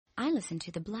I listen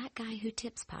to the Black Guy Who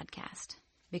Tips podcast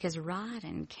because Rod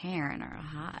and Karen are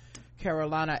hot.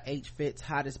 Carolina H. Fitz,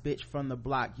 hottest bitch from the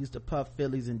block, used to puff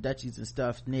Phillies and Dutchies and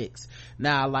stuffed Knicks.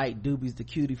 Now I like Doobies the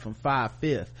cutie from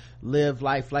 5/5. Live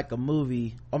life like a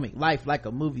movie. Life like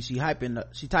a movie. She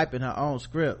typing her own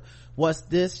script. What's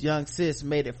this? Young sis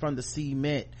made it from the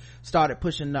cement. Started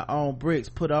pushing their own bricks.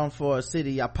 Put on for a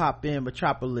city. I pop in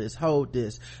Metropolis. Hold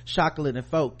this. Chocolate and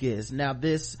focus. Now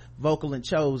this vocal and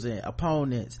chosen.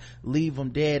 Opponents. Leave them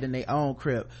dead in their own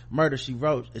crypt. Murder she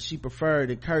wrote. She preferred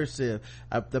in cursive.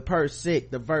 The purse sick.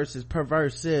 The verse is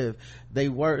perversive. They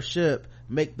worship.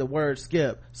 Make the word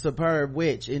skip. Superb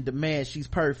witch in demand. She's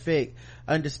perfect.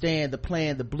 Understand the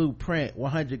plan, the blueprint.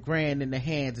 100 grand in the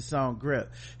hands. It's on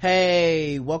grip.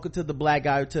 Hey, welcome to the Black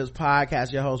Guy Who Tips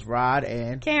podcast. Your host Rod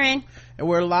and Karen, and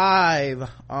we're live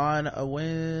on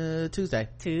a Tuesday.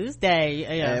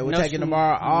 Yeah, we're taking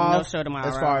tomorrow off. No show tomorrow.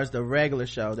 As far as the regular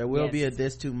show, there will Yes. be a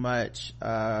This Too Much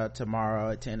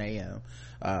tomorrow at 10 a.m.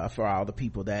 For all the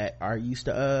people that are used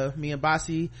to me and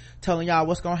Bossy telling y'all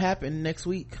what's gonna happen next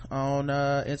week on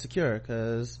Insecure,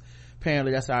 because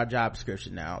apparently that's our job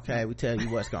description now. Okay, we tell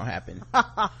you what's gonna happen.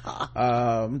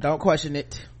 Don't question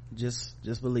it,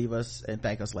 just believe us and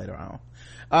thank us later on.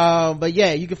 But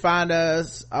yeah, you can find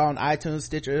us on iTunes,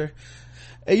 Stitcher,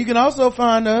 and you can also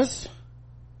find us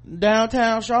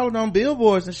downtown Charlotte on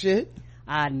billboards and shit.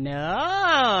 I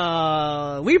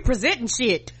know, we presenting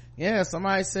shit. Yeah,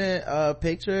 somebody sent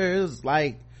pictures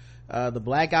like the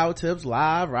Black Guy Who Tips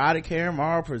live, Rod and Karen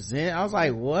Morrow present. I was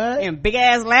like, what? And big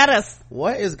ass letters.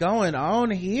 What is going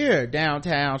on here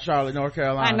downtown Charlotte, North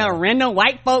Carolina? I know, random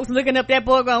white folks looking up that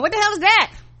board going, what the hell is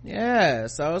that? Yeah,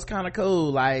 so it's kind of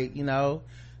cool. Like, you know,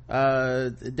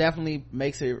 it definitely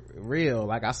makes it real.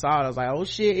 Like, I saw it, I was like, oh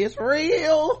shit, it's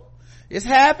real, it's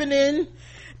happening.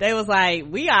 They was like,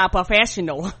 we are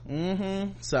professional.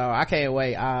 So I can't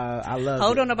wait. I love it.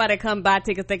 Hold on, nobody come buy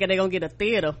tickets thinking they're gonna get a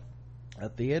theater. A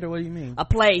theater? What do you mean? A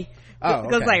play. Oh,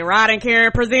 because okay. like Rod and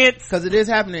Karen presents. Because it is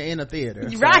happening in a theater.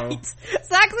 Right.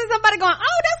 So I can see somebody going,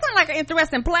 oh, that sounds like an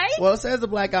interesting play. Well, it says the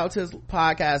Black Guy Who Tips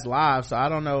podcast live, so I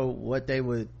don't know what they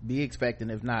would be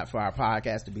expecting if not for our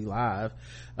podcast to be live.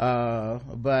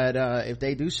 But if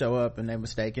they do show up and they're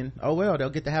mistaken, oh well,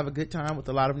 they'll get to have a good time with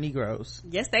a lot of Negroes.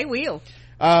 Yes, they will.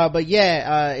 But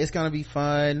yeah, it's gonna be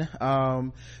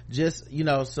fun. Just, you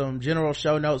know, some general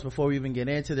show notes before we even get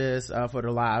into this, for the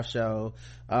live show.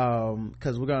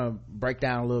 Cause we're gonna break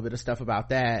down a little bit of stuff about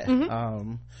that.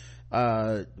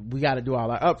 We gotta do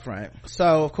all our upfront.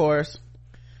 So of course,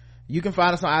 you can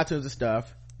find us on iTunes and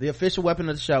stuff. The official weapon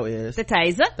of the show is the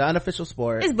taser. The unofficial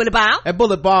sport is bullet ball. And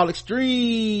Bullet Ball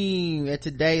Extreme. And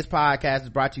today's podcast is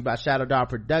brought to you by Shadow Dog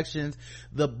Productions.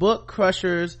 The Book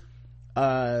Crushers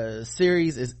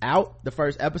series is out. The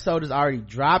first episode is already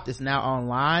dropped. It's now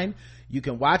online. You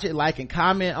can watch it, like and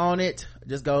comment on it.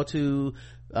 Just go to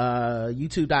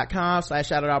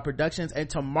youtube.com/Shadow Dog Productions, and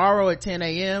tomorrow at 10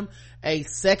 a.m. a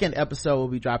second episode will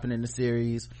be dropping in the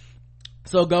series,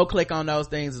 so go click on those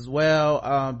things as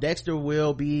well. Dexter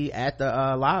will be at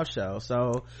the live show,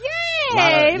 so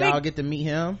yay, y'all get to meet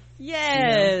him.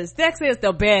 Yes, Dexter is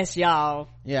the best, y'all.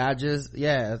 So I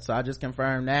just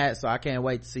confirmed that, so I can't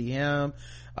wait to see him.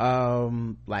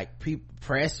 Like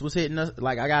press was hitting us,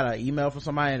 like I got an email from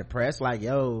somebody in the press like,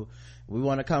 yo, we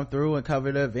want to come through and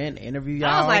cover the event, interview y'all.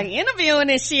 I was like, interviewing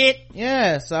this shit.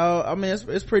 Yeah, so I mean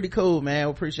it's pretty cool, man.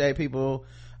 We appreciate people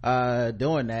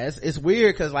doing that. It's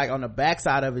weird because like on the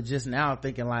backside of it just now I'm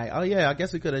thinking like, oh yeah, I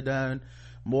guess we could have done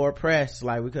more press.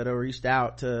 Like we could have reached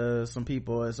out to some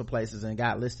people in some places and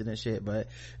got listed and shit, but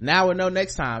now we know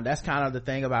next time. That's kind of the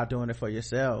thing about doing it for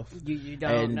yourself. You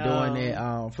don't know. Doing it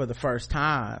for the first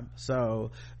time.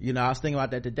 So, you know, I was thinking about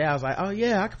that today. I was like, oh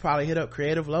yeah, I could probably hit up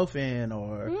Creative Loafing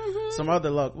or some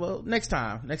other well, next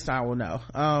time we'll know.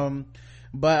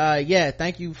 But yeah,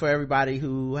 thank you for everybody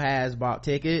who has bought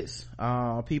tickets.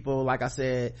 People, like I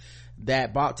said,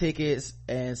 that bought tickets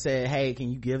and said, hey,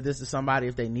 can you give this to somebody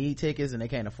if they need tickets and they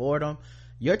can't afford them?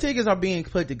 Your tickets are being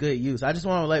put to good use. I just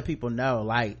want to let people know,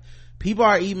 like, people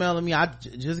are emailing me. I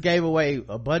just gave away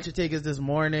a bunch of tickets this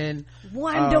morning.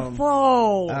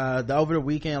 Wonderful. Over the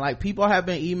weekend, like, people have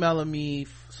been emailing me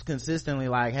consistently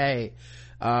like, hey,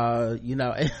 you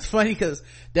know, it's funny because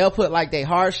they'll put like their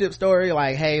hardship story,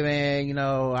 like, hey man, you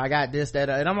know, I got this, that,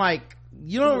 and I'm like,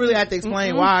 you don't really have to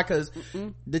explain why, because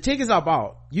the tickets are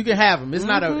bought. You can have them. It's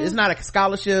not a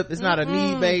scholarship. It's not a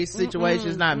need-based situation.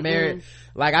 It's not merit.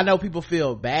 Like, I know people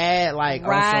feel bad, like, on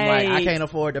some, like, I can't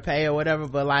afford to pay or whatever,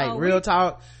 but like, real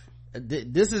talk,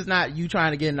 this is not you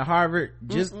trying to get into Harvard.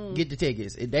 Just get the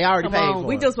tickets. They already paid for it.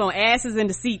 We just want asses in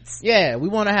the seats. Yeah, we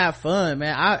want to have fun,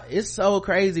 man. It's so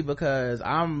crazy because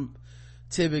I'm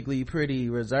typically pretty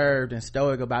reserved and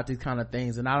stoic about these kind of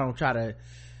things, and I don't try to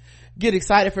get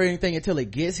excited for anything until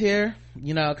it gets here,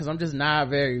 you know, because I'm just not a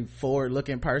very forward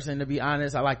looking person, to be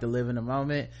honest. I like to live in the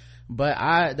moment,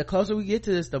 but the closer we get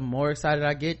to this, the more excited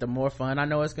I get, the more fun I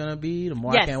know it's gonna be, the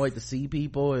more I can't wait to see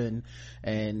people and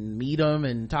meet them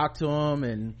and talk to them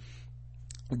and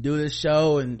do this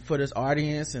show and for this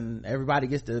audience, and everybody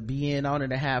gets to be in on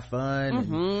it and have fun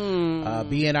and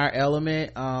be in our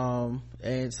element,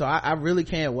 and so I really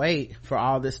can't wait for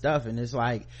all this stuff. And it's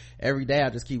like every day I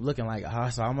just keep looking like, oh,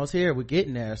 it's almost here, we're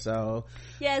getting there. So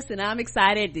yes, and I'm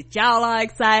excited that y'all are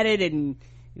excited, and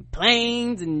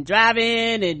planes and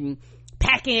driving and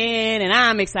packing, and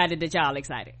I'm excited that y'all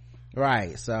excited,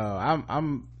 right? So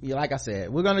I'm like I said,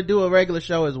 we're gonna do a regular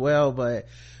show as well, but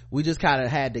we just kind of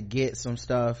had to get some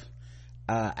stuff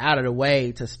out of the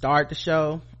way to start the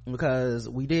show, because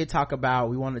we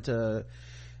wanted to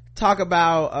talk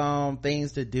about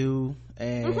things to do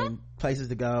and places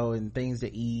to go and things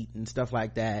to eat and stuff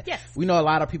like that. Yes, we know a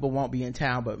lot of people won't be in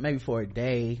town, but maybe for a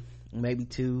day, maybe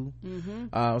two,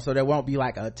 so there won't be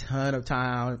like a ton of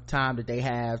time that they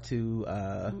have to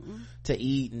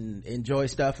eat and enjoy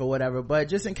stuff or whatever, but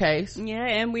just in case. Yeah,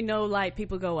 and we know like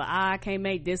people go, well, I can't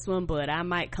make this one, but I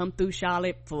might come through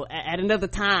Charlotte for at another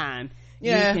time.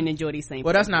 Yeah, you can enjoy these same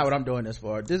well places. That's not what I'm doing this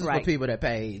for. This is for people that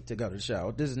pay to go to the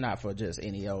show. This is not for just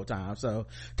any old time. So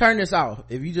turn this off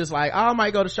if you just like, oh, I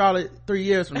might go to Charlotte 3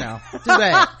 years from now. Too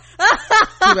bad.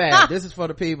 Too bad. This is for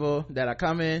the people that are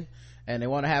coming and they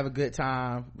want to have a good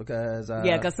time, because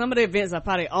because some of the events are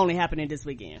probably only happening this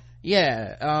weekend.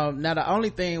 Now the only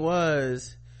thing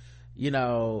was, you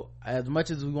know, as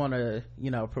much as we want to, you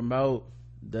know, promote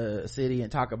the city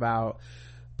and talk about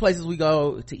places we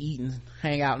go to eat and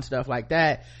hang out and stuff like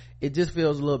that, it just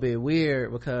feels a little bit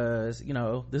weird because, you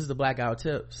know, this is the Blackout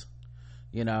Tips,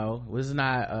 you know, this is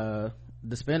not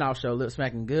the spinoff show Lip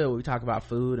Smacking Good, where we talk about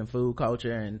food and food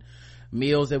culture and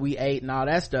meals that we ate and all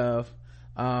that stuff.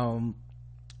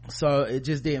 So it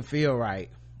just didn't feel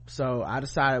right, so I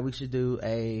decided we should do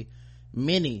a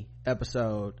mini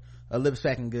episode of Lip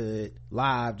Smacking Good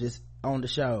live, just on the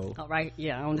show. Oh, right,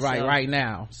 yeah, on the show right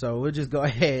now. So we'll just go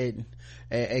ahead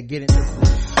and get into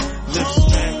Lip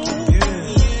Smacking Good.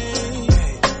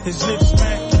 It's Lip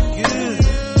Smacking Good.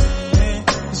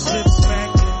 It's Lip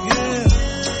Smacking Good.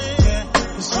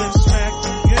 It's Lip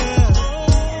Smacking Good.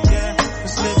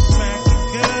 It's Lip Smacking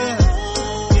Good.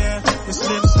 It's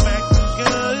Lip Smacking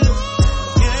Good.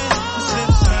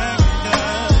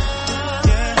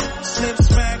 It's Lip Smacking Good. It's Lip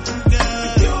Smacking Good.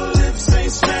 If your lips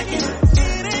ain't smacking,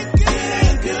 it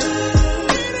ain't good.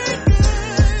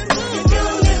 If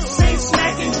your lips ain't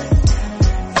smacking,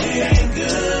 it ain't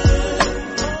good.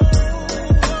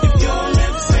 If your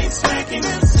lips ain't smacking,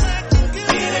 it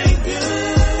ain't good.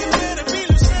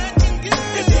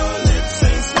 If your lips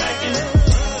ain't smacking,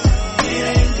 it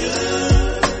ain't good.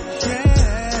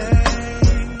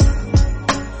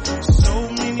 So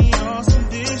many awesome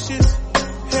dishes,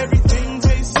 everything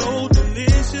tastes so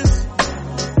delicious.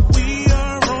 We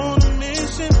are on a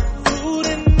mission, food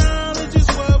and knowledge is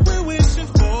what we're wishing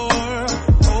for.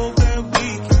 Hope that we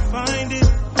can find it,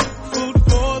 food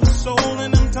for the soul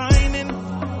and I'm dining.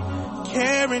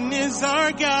 Karen is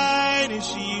our guide and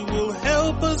she will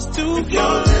help us to if your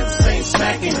lips ain't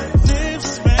smacking,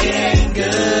 it ain't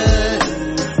good.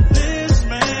 Lip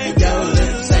smacking, if your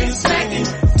lips ain't smacking,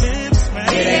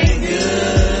 it ain't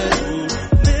good.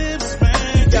 Lip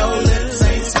smacking, if your lips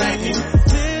ain't smacking,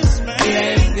 it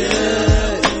ain't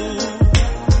good.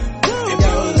 If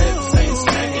your lips ain't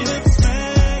smacking,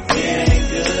 it ain't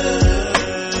good.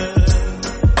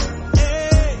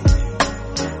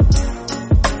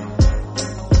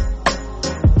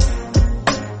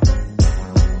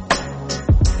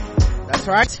 That's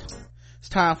right. It's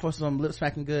time for some Lip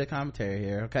Smacking Good commentary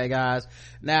here. Okay, guys.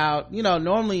 Now, you know,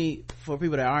 normally for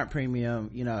people that aren't premium,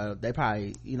 you know, they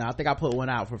probably, you know, I think I put one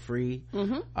out for free.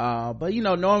 But you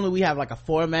know, normally we have like a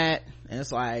format and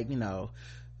it's like, you know,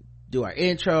 do our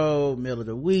intro, middle of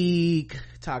the week,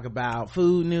 talk about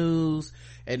food news,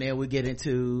 and then we get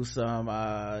into some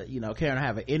you know, Karen will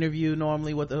have an interview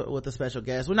normally with a special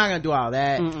guest. We're not gonna do all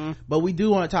that, but we do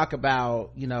want to talk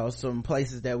about, you know, some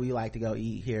places that we like to go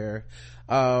eat here,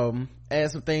 and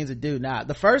some things to do. Now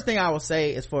the first thing I will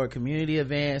say is for community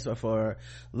events or for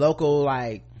local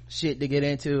like shit to get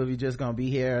into, if you're just gonna be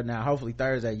here. Now hopefully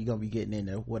Thursday you're gonna be getting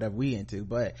into whatever we into,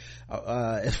 but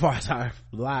as far as our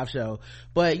live show,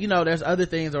 but you know, there's other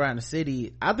things around the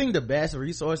city. I think the best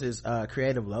resource is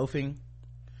Creative Loafing.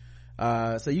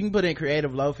 So you can put in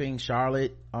Creative Loafing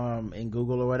Charlotte in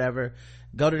Google or whatever,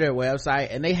 go to their website,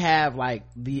 and they have like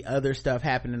the other stuff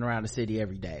happening around the city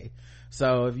every day.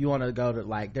 So if you want to go to,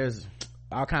 like, there's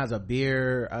all kinds of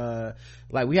beer,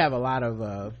 like we have a lot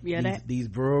of these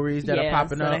breweries that are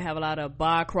popping up. They have a lot of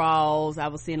bar crawls. I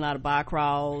was seeing a lot of bar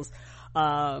crawls.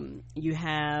 You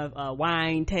have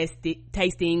wine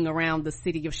tasting around the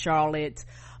city of Charlotte.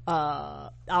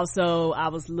 Also I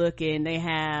was looking, they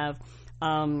have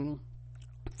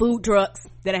food trucks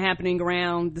that are happening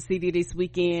around the city this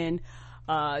weekend,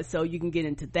 so you can get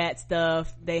into that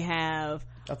stuff. They have,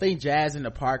 I think Jazz in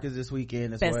the Park is this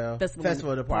weekend as well.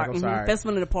 Festival in the Park. I'm sorry.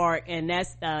 Festival in the Park, and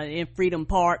that's in Freedom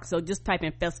Park. So just type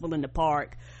in Festival in the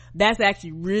Park. That's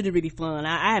actually really, really fun.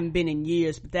 I haven't been in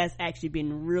years, but that's actually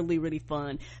been really, really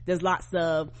fun. There's lots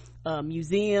of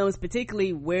museums,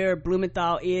 particularly where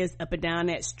Blumenthal is, up and down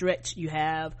that stretch. You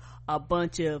have a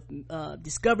bunch of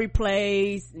discovery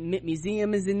plays.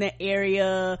 Museum is in that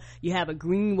area. You have a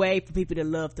greenway for people that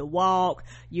love to walk.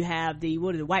 You have the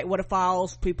Whitewater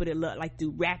Falls, people that like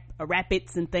to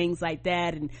rapids and things like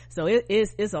that. And so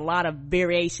it's a lot of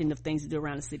variation of things to do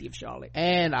around the city of Charlotte.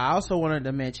 And I also wanted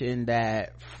to mention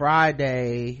that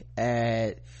Friday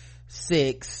at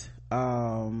 6,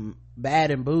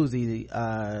 Bad and Boozy,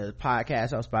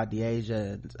 podcast hosted by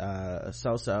Deasia and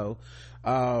So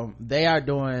they are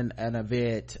doing an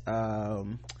event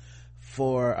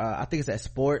for I think it's at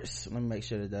Sports. Let me make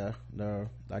sure that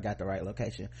I got the right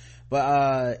location, but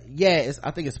I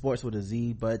think it's Sports with a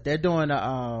Z, but they're doing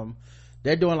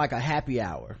like a happy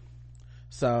hour.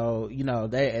 So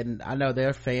and I know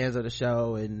they're fans of the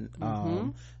show,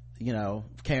 and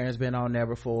Karen's been on there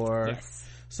before. Yes.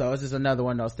 So it's just another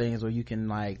one of those things where you can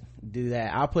like do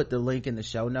that. I'll put the link in the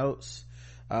show notes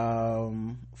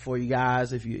for you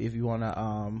guys if you want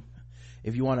to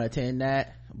attend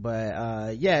that.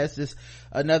 But it's just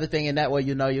another thing, and that way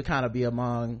you'll kind of be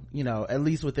among at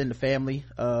least within the family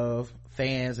of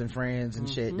fans and friends and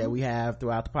shit that we have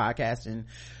throughout the podcast. And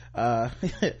I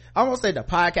almost say the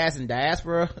Podcast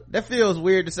Diaspora. That feels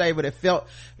weird to say, but it felt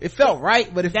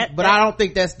right. But I don't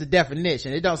think that's the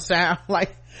definition. It don't sound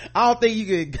like, I don't think you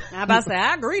could. I'm about to say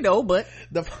I agree though, but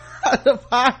the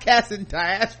Podcast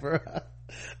Diaspora.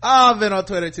 I've been on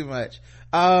Twitter too much.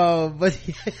 But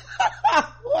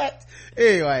what?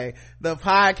 Anyway, the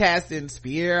podcasting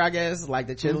sphere, I guess, like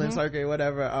the chitlin circuit or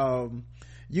whatever.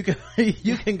 You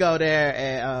can go there,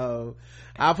 and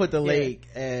I'll put the link,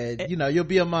 and you'll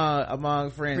be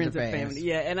among friends and fans. Family.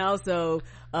 Yeah, and also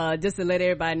just to let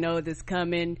everybody know this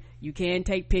coming, you can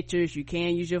take pictures, you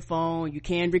can use your phone, you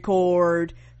can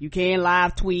record, you can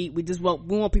live tweet. We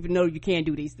want people to know you can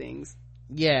do these things.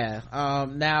 Yeah.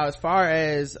 Now as far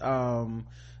as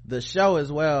the show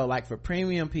as well, like for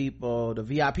premium people, the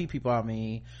VIP people, I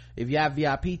mean, if you have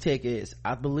VIP tickets,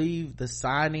 I believe the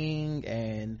signing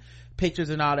and pictures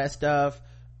and all that stuff,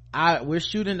 we're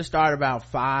shooting to start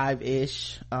about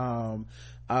 5-ish, and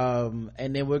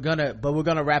then we're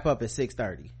gonna wrap up at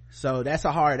 6:30. So that's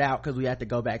a hard out because we have to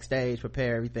go backstage,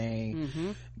 prepare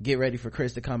everything, get ready for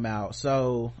Chris to come out.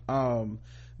 So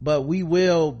but we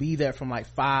will be there from like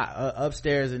 5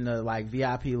 upstairs in the like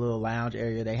VIP little lounge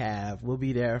area they have. We'll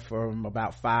be there from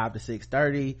about 5 to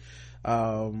 6:30,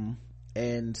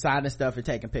 and signing stuff and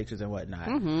taking pictures and whatnot.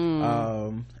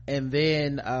 And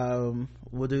then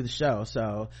we'll do the show.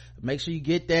 So make sure you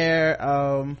get there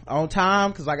on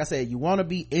time, because like I said, you want to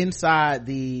be inside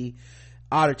the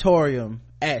auditorium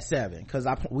at 7, because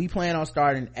we plan on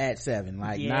starting at 7.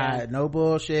 No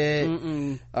bullshit.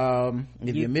 If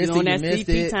you missed it, you missed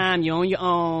it. Time, you're on your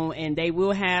own, and they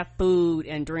will have food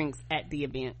and drinks at the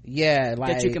event. Yeah,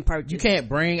 like that you can purchase. You can't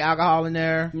bring alcohol in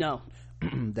there. No.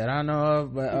 That I know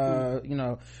of, but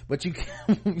but you're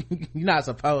not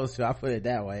supposed to. I'll put it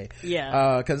that way.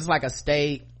 Yeah. Because it's like a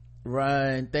state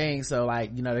run thing, so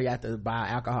like they have to buy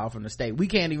alcohol from the state. We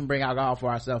can't even bring alcohol for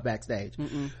ourselves backstage.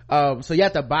 So you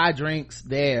have to buy drinks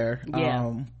there,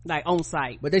 like on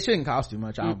site, but they shouldn't cost too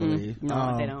much, I don't believe.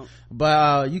 No, they don't.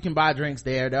 But you can buy drinks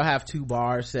there. They'll have 2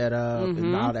 bars set up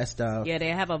and all that stuff. Yeah, they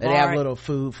have a bar. They have little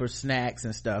food for snacks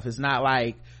and stuff. It's not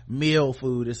like meal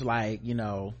food, it's like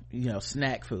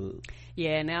snack food.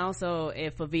 Yeah, and also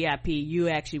if for VIP, you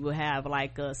actually will have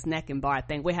like a snack and bar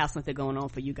thing. We'll have something going on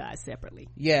for you guys separately.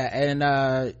 Yeah,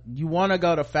 and you want to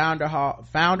go to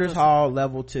Founders Hall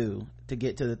level 2 to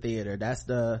get to the theater. That's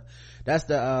the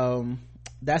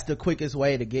quickest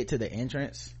way to get to the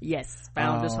entrance. Yes,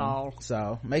 Founders Hall.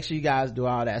 So make sure you guys do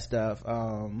all that stuff.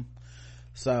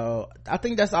 So I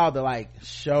think that's all the like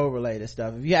show related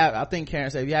stuff. I think Karen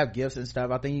said if you have gifts and stuff,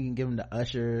 I think you can give them to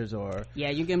ushers, or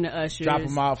you give them to ushers, drop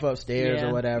them off upstairs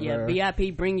or whatever.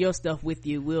 VIP, bring your stuff with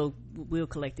you. We'll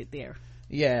collect it there.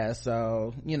 Yeah,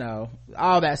 so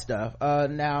all that stuff.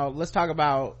 Now let's talk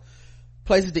about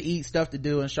places to eat, stuff to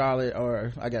do in Charlotte,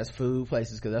 or I guess food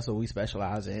places, because that's what we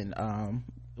specialize in.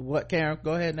 what, Karen?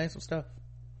 Go ahead and name some stuff.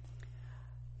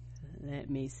 Let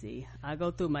me see. I'll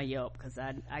go through my Yelp because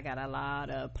I got a lot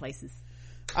of places.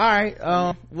 All right.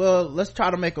 Well, let's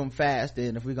try to make them fast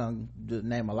then if we're going to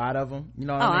name a lot of them. You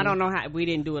know what I mean? I don't know how. We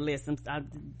didn't do a list.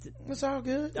 It's all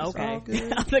good. Okay. All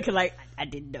good. I'm looking like I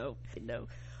didn't know.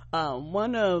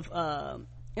 One of,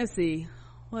 let's see.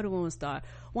 Where do we want to start?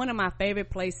 One of my favorite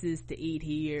places to eat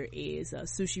here is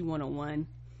Sushi 101.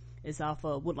 It's off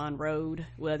of Woodlawn Road.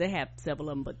 Well, they have several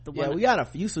of them, but the one we got a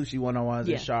few Sushi 101s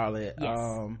in Charlotte. Yes.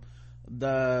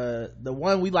 The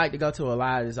one we like to go to a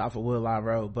lot is off of Woodlawn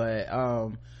Road, but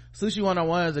Sushi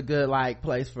 101 is a good like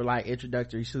place for like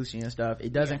introductory sushi and stuff.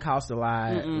 It doesn't cost a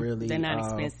lot. Really, they're not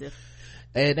expensive,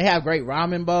 and they have great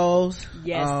ramen bowls.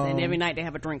 Yes, and every night they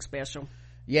have a drink special.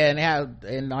 Yeah,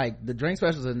 and like the drink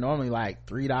specials are normally like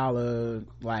 $3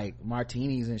 like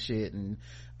martinis and shit, and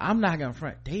I'm not gonna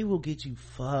front, they will get you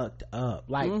fucked up.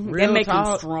 Like real they make talk,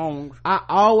 them strong. I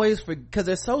always because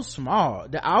they're so small,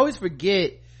 I always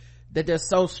forget that they're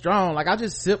so strong. Like I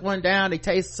just sip one down, they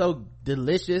taste so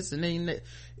delicious, and then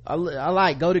I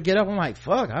like go to get up, I'm like,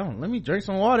 fuck, let me drink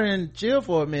some water and chill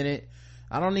for a minute.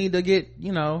 I don't need to get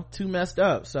too messed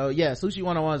up. So yeah, Sushi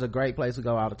 101 is a great place to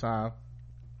go all the time.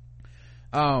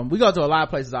 We go to a lot of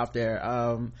places out there.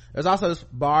 There's also this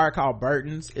bar called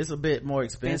Burton's. It's a bit more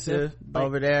expensive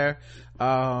over there.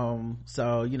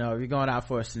 So if you're going out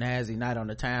for a snazzy night on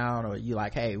the town, or you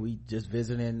like, hey, we just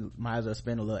visiting, might as well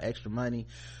spend a little extra money.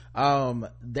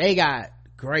 They got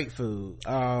great food.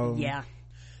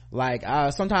 Like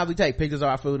sometimes we take pictures of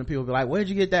our food and people be like, where'd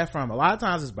you get that from? A lot of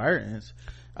times it's Burton's.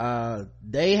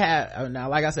 They have, now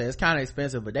like I said, it's kind of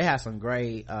expensive, but they have some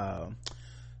great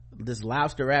this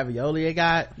lobster ravioli they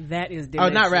got. That is delicious.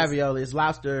 Oh, not ravioli, it's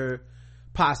lobster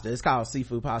pasta. It's called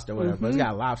seafood pasta or whatever, but it's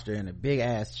got lobster in it, big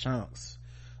ass chunks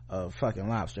of fucking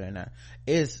lobster in there.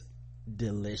 It's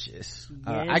delicious.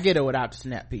 Yes. I get it without the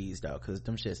snap peas though, because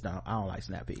them shits I don't like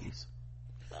snap peas.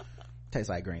 Tastes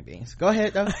like green beans. Go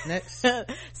ahead though. Next.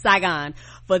 Saigon.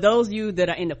 For those of you that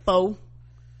are in the pho,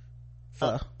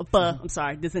 I'm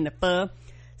sorry, this in the pho,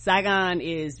 Saigon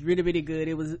is really, really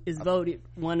good. It's voted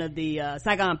one of the,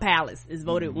 Saigon Palace is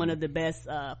voted one of the best,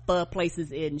 pho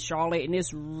places in Charlotte, and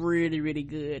it's really, really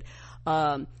good.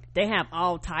 They have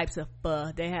all types of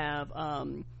pho. They have,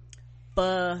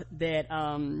 pho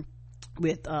that,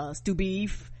 with, stew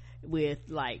beef, with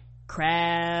like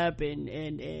crab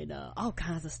and all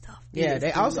kinds of stuff. Yeah,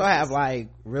 they also have like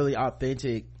really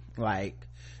authentic, like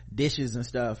dishes and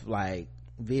stuff, like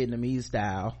Vietnamese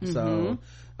style. So,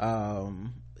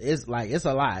 it's like it's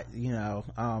a lot,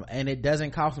 and it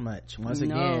doesn't cost much. Once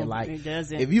again, like it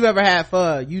doesn't. If you ever had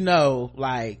pho,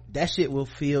 like that shit will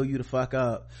fill you the fuck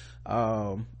up.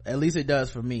 At least it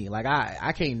does for me. Like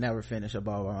I can't never finish a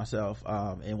bowl by myself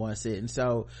in one sitting.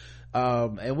 So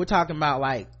and we're talking about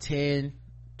like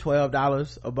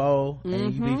 $10-12 a bowl,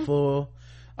 and you be full.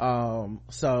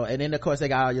 So, and then of course they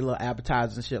got all your little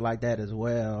appetizers and shit like that as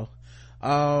well.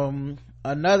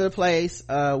 Another place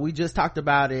we just talked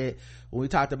about it when we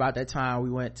talked about that time we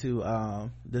went to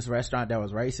this restaurant that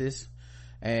was racist,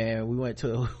 and we went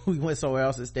somewhere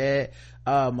else instead.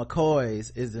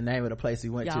 McCoy's is the name of the place we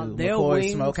went to.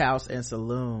 McCoy's Smokehouse and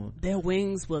Saloon. Their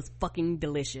wings was fucking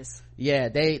delicious. Yeah,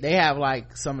 they have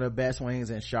like some of the best wings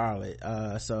in Charlotte.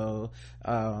 And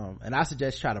I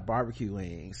suggest try the barbecue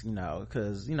wings,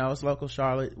 because it's local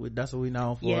Charlotte. That's what we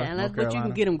know for. Yeah, and but you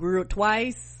can get them grilled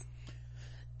twice.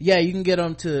 Yeah, you can get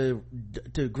them to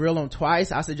grill them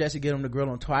twice. I suggest you get them to grill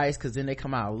them twice, because then they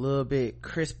come out a little bit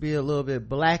crispy, a little bit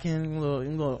blackened,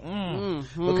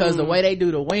 because the way they do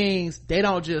the wings, they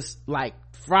don't just like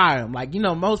fry them. Like,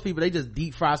 most people, they just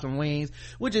deep fry some wings,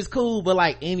 which is cool, but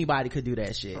like anybody could do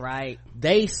that shit. Right.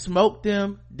 They smoke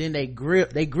them, then they grill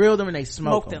them and they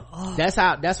smoke them. Oh.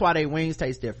 That's why their wings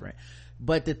taste different.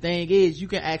 But the thing is, you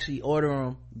can actually order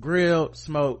them grilled,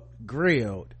 smoked,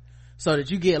 grilled, so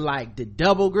that you get like the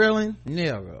double grilling.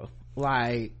 Nigga,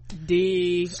 like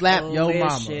slap your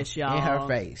mama y'all. in her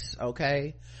face.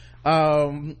 Okay.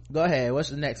 Go ahead, what's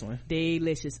the next one?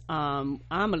 Delicious.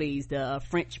 Amelie's, the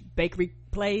French bakery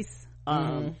place.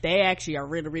 They actually are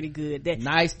really, really good.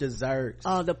 Nice desserts.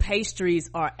 The pastries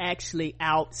are actually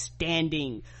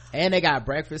outstanding. And they got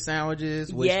breakfast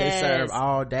sandwiches, which they serve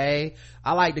all day.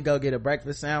 I like to go get a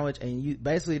breakfast sandwich, and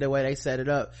basically the way they set it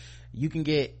up, you can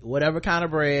get whatever kind of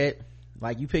bread.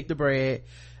 Like, you pick the bread,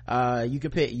 you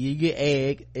get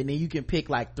egg, and then you can pick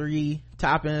like 3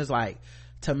 toppings, like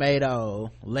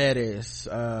tomato, lettuce,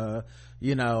 ham,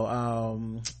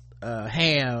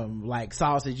 like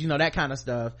sausage, that kind of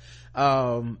stuff.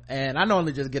 And I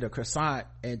normally just get a croissant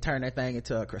and turn that thing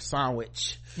into a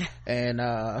croissant-wich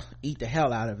and eat the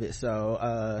hell out of it.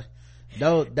 So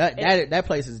That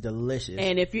place is delicious.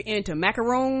 And if you're into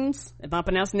macaroons, if I'm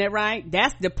pronouncing that right,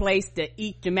 that's the place to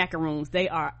eat your macaroons. They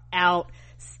are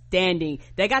outstanding.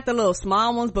 They got the little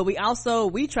small ones, but we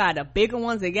tried the bigger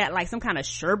ones. They got like some kind of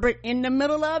sherbet in the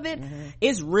middle of it.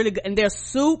 It's really good. And their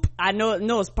soup, I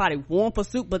know it's probably warm for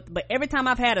soup, but every time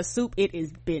I've had a soup, it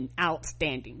has been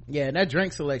outstanding. Yeah, and that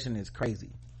drink selection is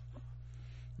crazy.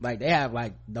 Like they have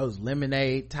like those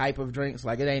lemonade type of drinks.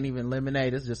 Like it ain't even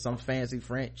lemonade, it's just some fancy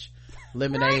French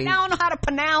lemonade. Right, I don't know how to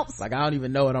pronounce. Like I don't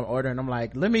even know what I'm ordering. I'm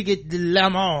like, let me get the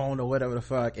lemon or whatever the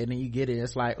fuck, and then you get it,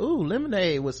 it's like, ooh,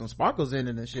 lemonade with some sparkles in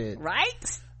it and shit.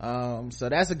 Right. So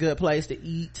that's a good place to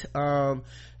eat. And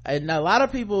a lot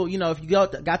of people, you know, if you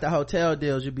got the hotel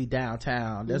deals, you'll be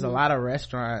downtown. There's a lot of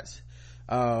restaurants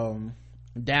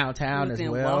downtown within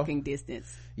as well, walking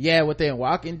distance. Yeah, within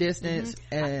walking distance.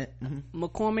 And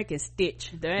McCormick and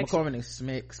Stitch. McCormick and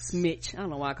Smix. I don't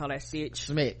know why I call that Stitch.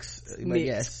 Smix. But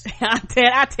yes. I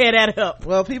tear that up.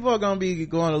 Well, people are going to be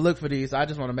going to look for these, so I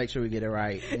just want to make sure we get it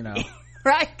right, you know.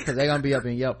 Right. Because they're going to be up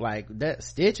in Yelp like, that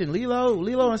Stitch and Lilo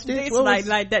and Stitch. It's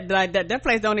like that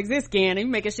place don't exist, Ken. You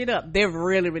making shit up. They're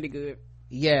really, really good.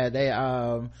 Yeah, they,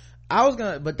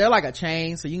 but they're like a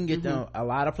chain, so you can get them a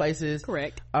lot of places.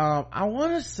 Correct. I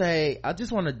want to say, I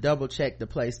just want to double check the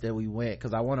place that we went,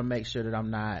 because I want to make sure that I'm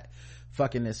not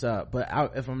fucking this up. But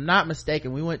if I'm not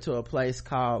mistaken, we went to a place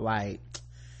called like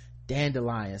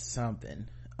Dandelion something.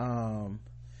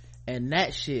 And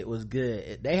that shit was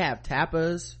good. They have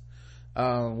tapas,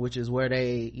 which is where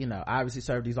they, you know, obviously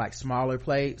serve these like smaller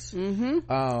plates.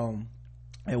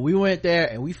 And we went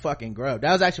there and we fucking grubbed.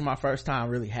 That was actually my first time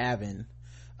really having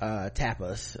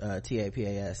tapas,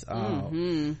 tapas.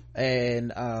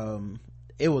 And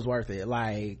it was worth it.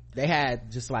 Like they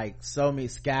had just like so many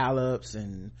scallops,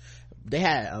 and they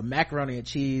had a macaroni and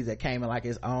cheese that came in like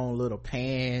its own little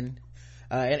pan.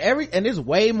 And there's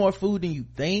way more food than you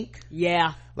think.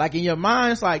 Yeah. Like in your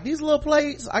mind, it's like, these little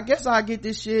plates, I guess I'll get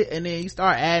this shit. And then you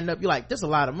start adding up, you're like, this is a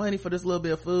lot of money for this little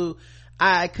bit of food.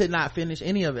 I could not finish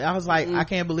any of it. I was like, I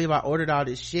can't believe I ordered all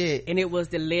this shit. And it was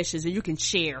delicious, and you can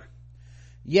share.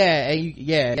 Yeah, and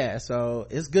yeah. So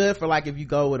it's good for like if you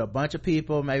go with a bunch of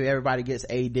people, maybe everybody gets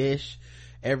a dish.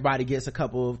 Everybody gets a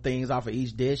couple of things off of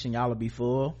each dish, and y'all will be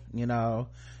full, you know.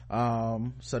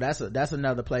 So that's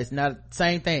another place. Now,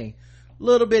 same thing.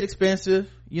 Little bit expensive,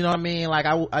 you know what I mean? Like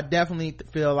I definitely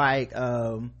feel like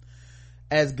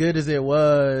as good as it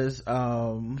was,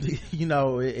 you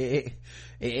know,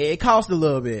 it cost a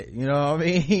little bit, you know what I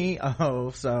mean?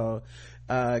 So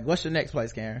what's your next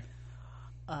place, Karen?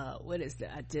 What is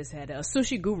that? I just had a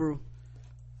Sushi Guru.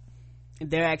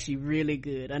 They're actually really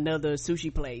good. Another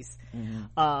sushi place.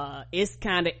 It's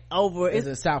kind of over. It's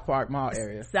in South Park Mall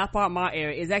area. South Park Mall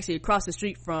area. It's actually across the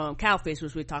street from Cowfish,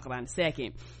 which we'll talk about in a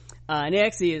second. And it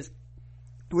actually is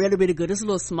really, really good. It's a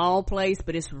little small place,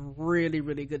 but it's really,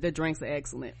 really good. The drinks are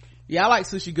excellent. Yeah, I like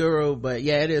Sushi Guru, but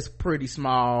yeah, it is pretty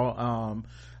small.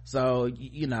 So,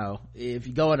 you know, if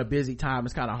you go in a busy time,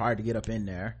 it's kind of hard to get up in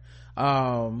there.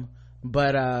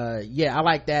 But yeah, I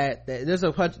like that. There's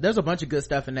a bunch of good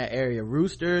stuff in that area.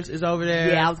 Roosters is over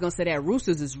there. Yeah, I was gonna say that.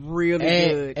 Roosters is really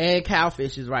good. And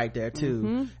Cowfish is right there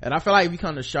too. And I feel like if you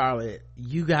come to Charlotte,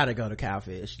 you gotta go to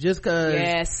Cowfish, just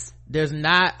cause there's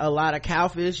not a lot of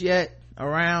Cowfish yet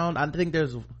around. I think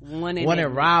there's one in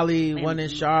Raleigh, one in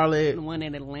Charlotte, one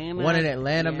in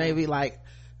Atlanta, maybe. Like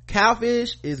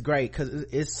Cowfish is great because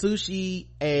it's sushi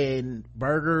and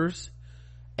burgers,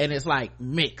 and it's like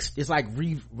mixed. It's like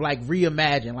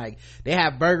reimagined. Like they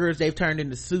have burgers they've turned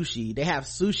into sushi. They have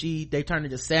sushi they've turned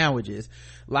into sandwiches.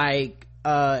 Like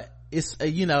it's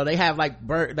you know, they have like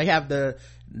they have the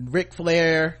Ric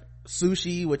Flair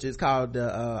sushi, which is called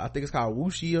I think it's called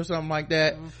Wushi or something like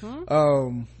that.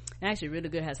 Actually really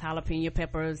good. Has jalapeno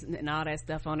peppers and all that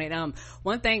stuff on it.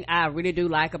 One thing I really do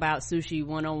like about Sushi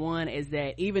 101 is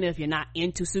that even if you're not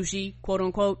into sushi, quote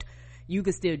unquote, you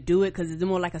can still do it because it's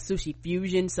more like a sushi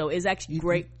fusion. So it's actually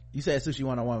great. You said Sushi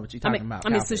 101, but you're talking about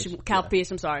Cowfish.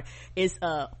 Cowfish, I'm sorry. It's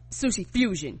sushi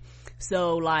fusion.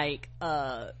 So like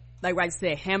I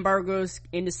said, hamburgers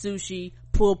in the sushi,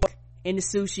 pulled pork in the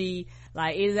sushi.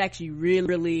 Like it is actually really,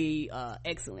 really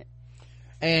excellent.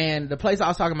 And the place I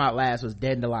was talking about last was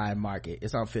Dandelion Market.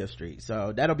 It's on 5th Street,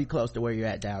 so that'll be close to where you're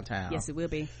at downtown. Yes, it will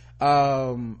be.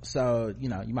 So you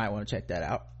know, you might want to check that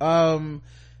out.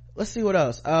 Let's see what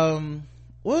else. What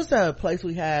was the place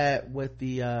we had with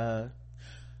the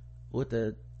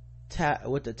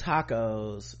with the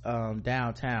tacos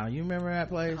downtown. You remember that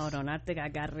place? Hold on, I think I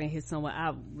got it in here somewhere.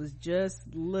 I was just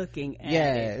looking at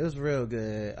it. It was real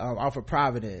good. Off of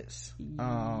Providence.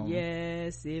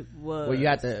 Yes, it was. Well, you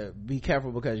have to be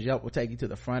careful because Yelp will take you to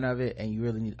the front of it, and you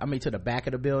really need, to the back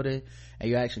of the building, and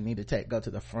you actually need to go to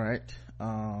the front.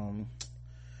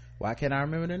 Why can't I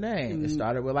remember the name? It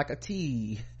started with like a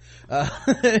T.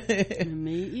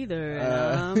 Me either.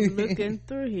 I'm looking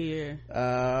through here.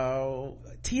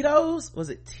 Tito's?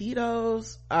 Was it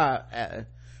Tito's?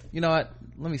 You know what?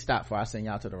 Let me stop before I send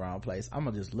y'all to the wrong place. I'm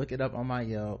gonna just look it up on my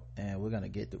Yelp, and we're gonna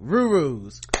get the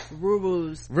Ruru's.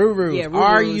 Yeah,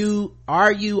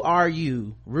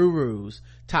 Ruru's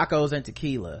tacos and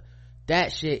tequila.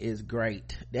 That shit is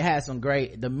great. They had some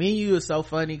great. The menu is so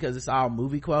funny because it's all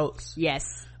movie quotes. Yes.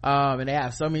 And they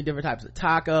have so many different types of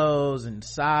tacos and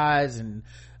sides and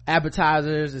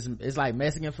appetizers. It's like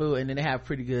Mexican food, and then they have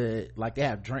pretty good, like they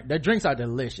have their drinks are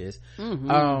delicious. It's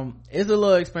a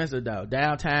little expensive though.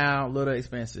 Downtown, a little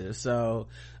expensive. So,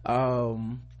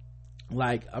 it's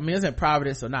in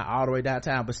Providence, so not all the way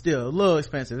downtown, but still a little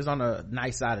expensive. It's on the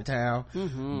nice side of town.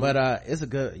 But, it's a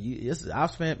good,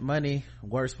 I've spent money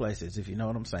worse places, if you know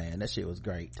what I'm saying. That shit was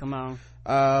great. Come on.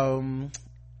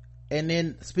 And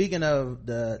then speaking of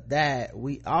that,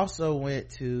 we also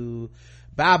went to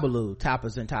Babalu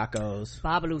Tapas and Tacos.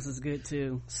 Babalu's is good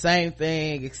too. Same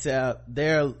thing, except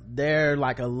they're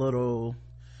like a little,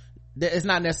 it's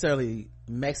not necessarily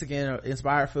Mexican or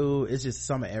inspired food, it's just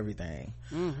some of everything.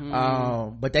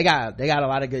 But they got a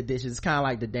lot of good dishes. It's kind of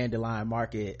like the Dandelion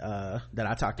Market that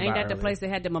I talked about Ain't that earlier. the place that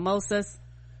had the mimosas?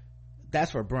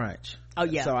 That's for brunch. Oh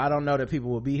yeah. So I don't know that people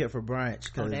will be here for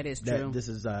brunch. That is true. This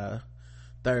is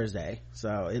Thursday,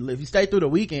 so if you stay through the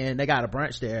weekend, they got a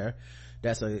brunch there.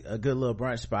 That's a good little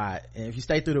brunch spot. And if you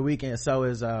stay through the weekend, so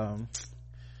is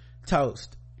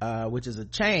Toast, which is a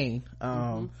chain,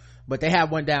 but they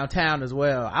have one downtown as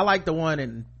well. I like the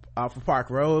one off of Park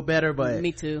Road better, but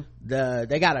me too.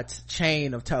 They got a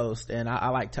chain of Toast, and I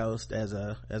like Toast as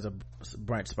a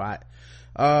brunch spot.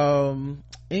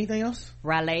 Anything else?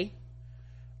 Raleigh.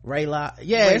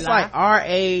 Yeah, it's like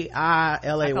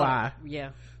Raillay. Yeah.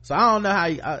 So I don't know how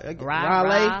you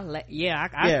Raleigh. Yeah,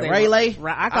 I say Raleigh.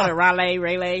 I call it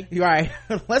Raleigh. You're right.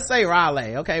 Let's say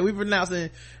Raleigh. Okay, we've been pronouncing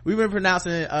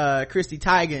Christy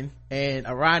Teigen and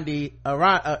Ariana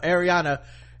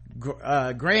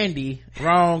Grande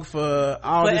wrong for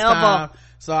all this time.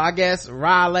 So I guess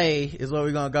Raleigh is what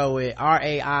we're gonna go with.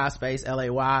 RAI space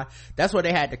LAY. That's where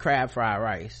they had the crab fried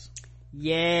rice.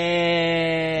 Yeah,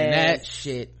 and that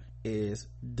shit is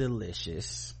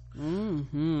delicious. So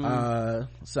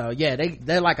yeah,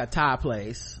 they're like a Thai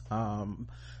place.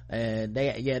 And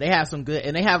they have some good,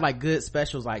 and they have like good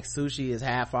specials, like sushi is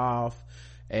half off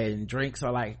and drinks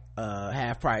are like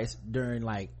half price during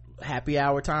like happy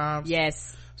hour times.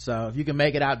 Yes. So if you can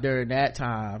make it out during that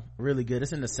time, really good.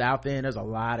 It's in the South End. There's a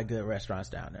lot of good restaurants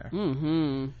down there.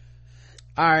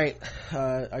 All right,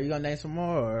 are you gonna name some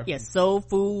more? Or? Yeah, Soul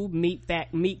Food Meat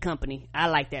Company. I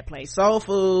like that place. Soul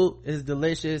Food is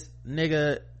delicious,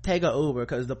 nigga. Take a Uber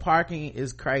because the parking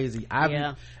is crazy.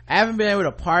 I haven't been able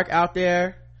to park out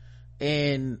there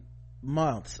in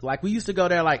months. Like we used to go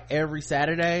there like every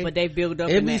Saturday, but they build up.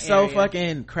 It'd be so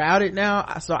fucking crowded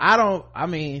now. So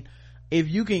if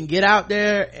you can get out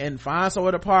there and find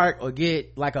somewhere to park or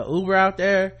get like an Uber out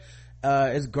there,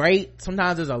 it's great.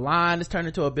 Sometimes there's a line. It's turned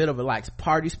into a bit of a like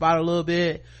party spot a little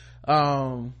bit.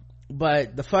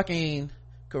 But the fucking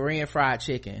Korean fried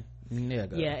chicken,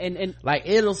 nigga. Yeah, and like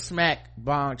it'll smack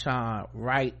Bong Chan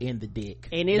right in the dick.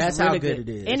 And that's really how good it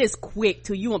is. And it's quick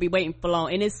too. You won't be waiting for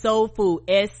long. And it's Soul Food,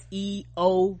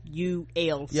 SEOUL.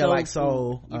 Yeah, like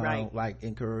Seoul, right? Like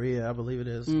in Korea, I believe it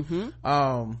is.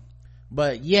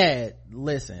 But yeah,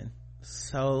 listen,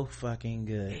 so fucking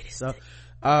good. So,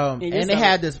 and they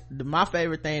had this. My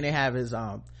favorite thing they have is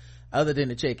other than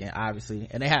the chicken, obviously,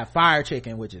 and they have fire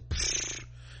chicken, which is.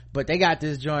 But they got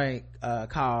this joint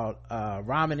called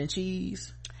ramen and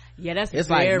cheese. Yeah, that's it's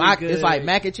very like good. It's like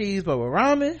mac and cheese, but with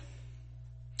ramen,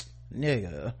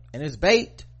 nigga, and it's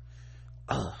baked.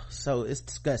 So it's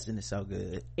disgusting. It's so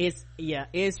good. It's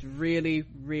really,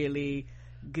 really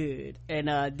good.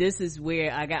 And this is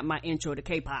where I got my intro to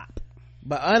K-pop.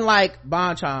 But unlike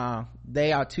Bonchon,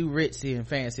 they are too ritzy and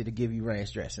fancy to give you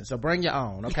ranch dressing. So bring your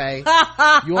own, okay?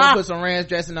 You want to put some ranch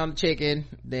dressing on the chicken,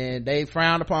 then they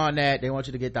frown upon that. They want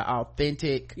you to get the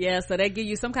authentic. Yeah, so they give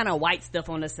you some kind of white stuff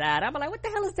on the side. I'm like, what the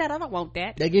hell is that? I don't want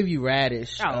that. They give you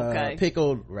radish. Oh, okay.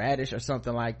 Pickled radish or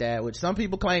something like that, which some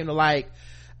people claim to like.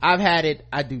 I've had it.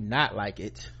 I do not like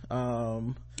it.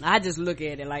 I just look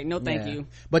at it like, no thank you.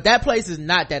 But that place is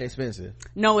not that expensive.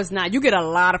 No, it's not. You get a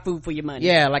lot of food for your money.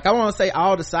 Yeah, like I want to say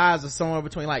all the sides are somewhere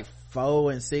between like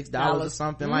 $4 and $6 or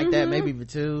something like that, maybe even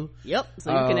 $2. Yep.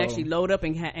 So you can actually load up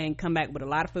and come back with a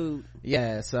lot of food.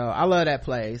 Yeah, so I love that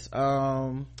place.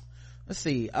 Let's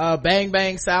see, Bang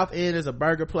Bang South End is a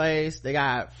burger place. They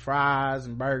got fries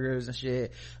and burgers and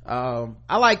shit.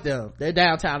 I like them. They're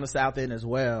downtown the South End as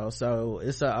well, so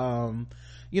it's a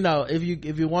you know, if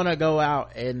you want to go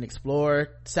out and explore,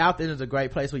 South End is a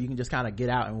great place where you can just kind of get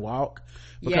out and walk,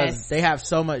 because they have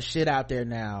so much shit out there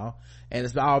now, and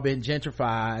it's all been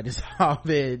gentrified. It's all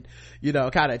been, you know,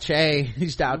 kind of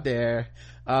changed out there.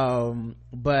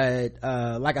 But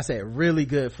like I said, really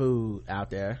good food out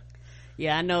there.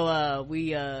 Yeah, I know,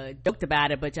 we, joked about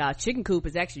it, but y'all, Chicken Coop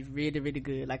is actually really, really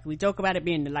good. Like, we joke about it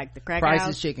being like the crack house.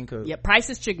 Price's Chicken Coop. Yeah,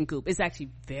 Price's Chicken Coop. It's actually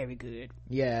very good.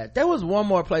 Yeah, there was one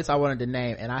more place I wanted to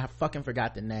name, and I fucking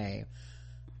forgot the name.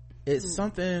 It's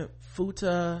something,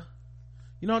 Futa.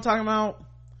 You know what I'm talking about?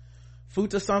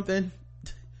 Futa something.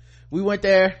 We went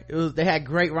there. They had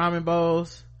great ramen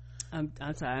bowls. I'm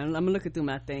sorry. I'm looking through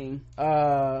my thing. Hold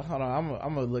on.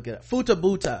 I'm gonna look at it. Futa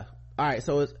Buta. Alright,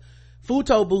 so it's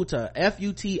Futo Buta,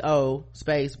 Futo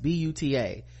space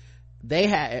Buta.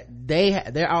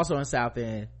 They're also in South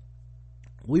End.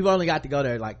 We've only got to go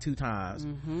there like 2 times.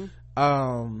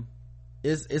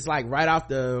 It's like right off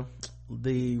the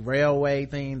railway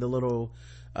thing, the little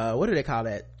what do they call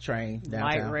that train downtown?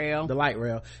 Light rail. The light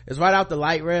rail. It's right off the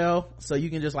light rail, so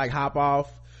you can just like hop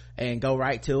off and go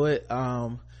right to it.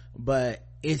 But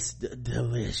it's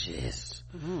delicious.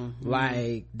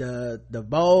 Like the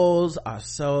bowls are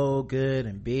so good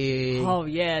and big. Oh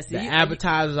yes, the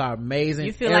appetizers are amazing.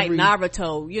 You feel like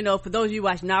Naruto. You know, for those of you who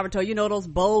watch Naruto, you know those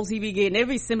bowls he be getting,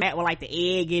 every similar with like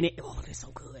the egg in it. Oh, they're so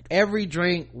good. Every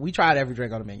drink, we tried every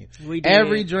drink on the menu. We did.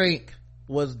 Every drink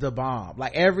was the bomb.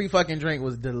 Like every fucking drink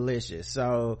was delicious.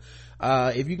 So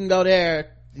if you can go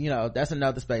there, you know, that's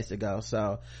another space to go.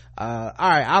 So all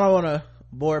right, I don't want to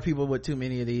bore people with too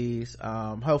many of these.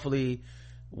 Hopefully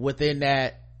within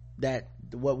that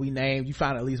what we named, you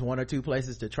find at least 1 or 2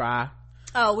 places to try.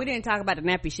 Oh, we didn't talk about the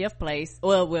Nappy Chef place.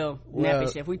 Well,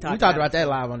 Nappy Chef, we talked about that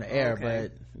live on the air. Okay.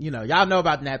 But you know, y'all know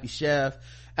about Nappy Chef.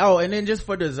 Oh, and then just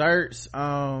for desserts,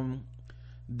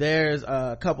 there's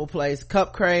a couple places.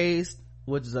 Cup Crazed,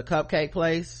 which is a cupcake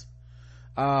place,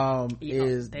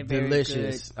 is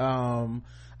delicious.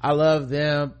 I love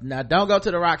them. Now don't go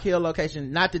to the Rock Hill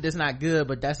location, not that it's not good,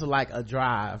 but that's like a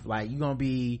drive. Like you're gonna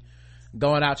be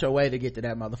going out your way to get to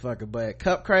that motherfucker. But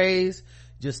Cup Craze,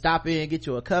 just stop in, get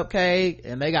you a cupcake,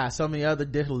 and they got so many other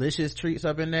delicious treats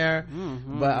up in there.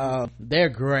 But they're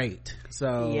great.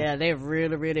 So yeah, they're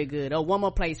really, really good. Oh, one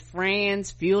more place, Fran's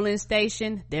Fueling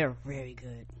Station. They're very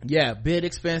good. Yeah, bit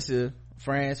expensive.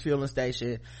 Fran's Fueling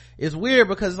Station. It's weird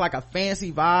because it's like a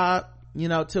fancy vibe, you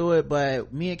know, to it,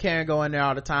 but me and Karen go in there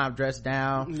all the time dressed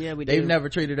down. Yeah, we do. They've never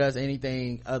treated us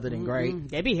anything other than great.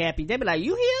 They be happy. They be like,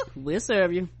 you here? We'll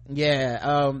serve you.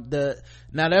 Yeah.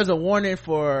 Now there's a warning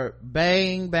for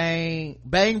Bang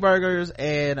Burgers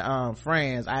and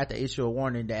Fran's. I have to issue a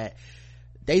warning that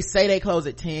they say they close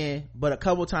at 10, but a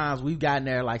couple times we've gotten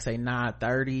there like say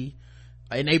 9:30,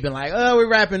 and they've been like, oh, we're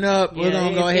wrapping up. We're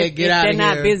gonna go ahead and get out of here.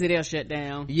 They're not busy, they'll shut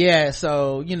down. Yeah,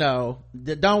 so, you know,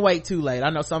 don't wait too late.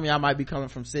 I know some of y'all might be coming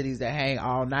from cities that hang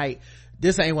all night.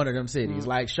 This ain't one of them cities.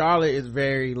 Like Charlotte is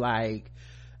very like,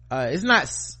 it's not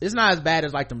as bad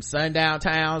as like them sundown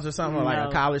towns or something, or like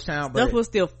a college town. Stuff will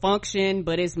still function,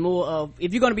 but it's more of,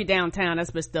 if you're gonna be downtown,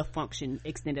 that's where stuff function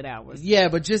extended hours. Yeah,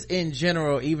 but just in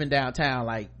general, even downtown,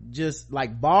 like just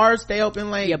like bars stay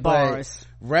open late. Yeah, bars.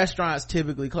 Restaurants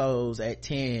typically close at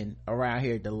 10 around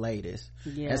here, the latest.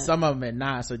 Yeah. And some of them at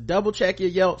 9. So double check your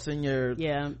Yelps and your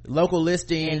local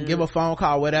listing, and give a phone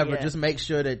call, whatever. Just make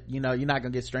sure that, you know, you're not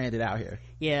gonna get stranded out here.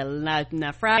 Yeah,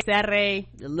 now Friday, Saturday,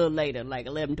 a little later, like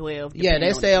 11, 12. Yeah,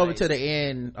 they stay over to the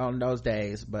end on those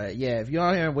days. But yeah, if you're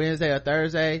on here on Wednesday or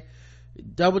Thursday,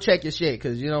 double check your shit,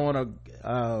 because you don't want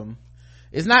to,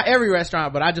 it's not every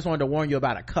restaurant, but I just wanted to warn you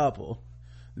about a couple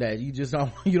that you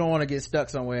don't want to get stuck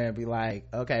somewhere and be like,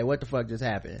 okay, what the fuck just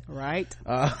happened? Right.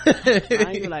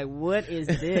 You're like, what is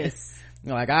this?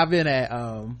 Like I've been at,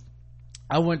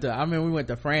 we went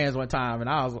to Fran's one time, and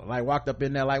I was like, walked up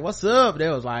in there like, what's up? They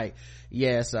was like,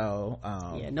 yeah, so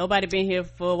nobody been here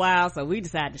for a while, so we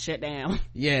decided to shut down.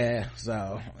 Yeah,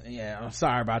 so yeah, I'm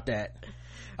sorry about that.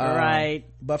 Right.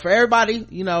 But for everybody,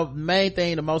 you know, main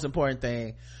thing, the most important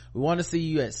thing, we want to see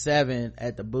you at 7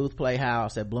 at the Booth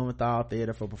Playhouse at Blumenthal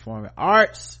Theater for Performing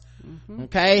Arts.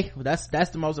 Okay, that's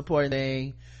the most important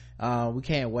thing. We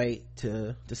can't wait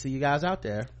to see you guys out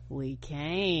there. We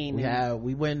came.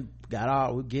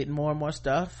 We're getting more and more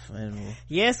stuff, and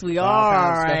yes, we all are. kinds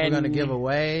of stuff we're gonna give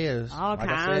away. All like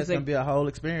kinds I said, it's of gonna be a whole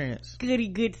experience.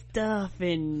 Good stuff,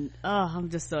 and I'm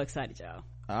just so excited, y'all.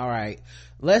 All right,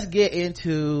 let's get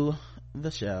into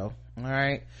the show. All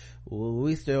right,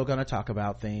 we still gonna talk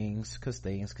about things because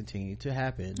things continue to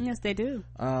happen. Yes, they do.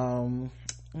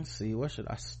 Let's see, where should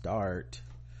I start?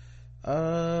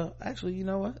 Actually, you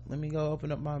know what, let me go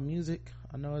open up my music.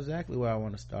 I know exactly where I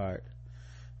want to start.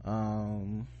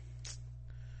 And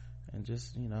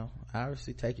just,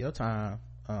 obviously take your time.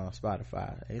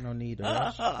 Spotify, ain't no need to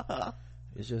rush.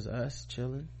 It's just us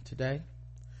chilling today.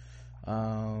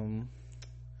 All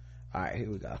right, here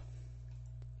we go.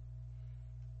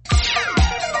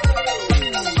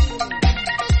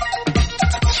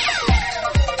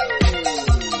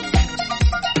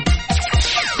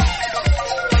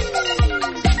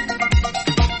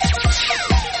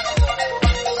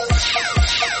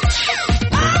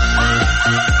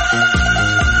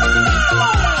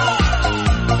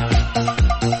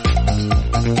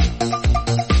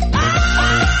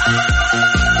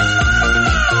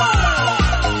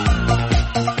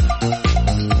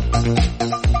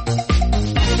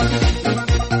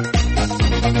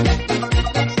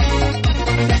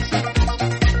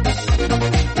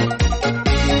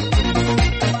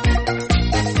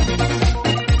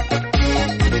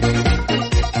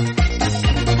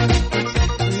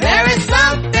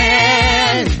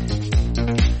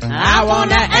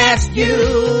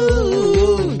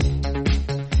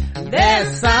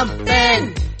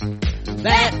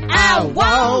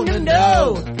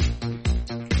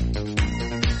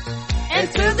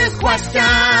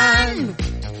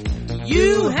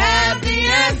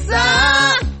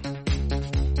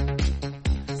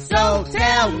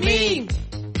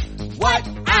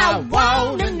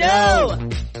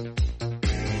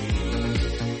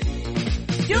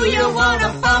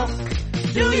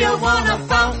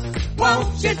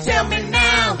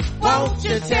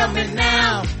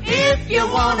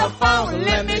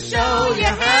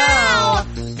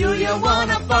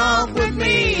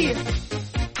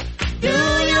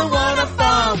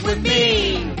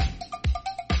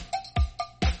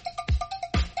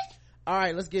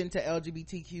 Get into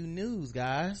LGBTQ news,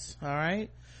 guys. All right,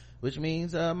 which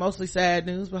means mostly sad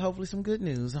news, but hopefully some good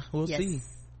news. We'll see.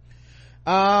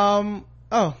 Oh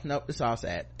no, it's all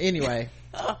sad. Anyway,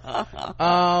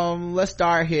 let's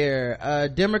start here. A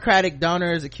Democratic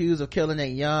donor is accused of killing a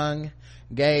young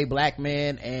gay black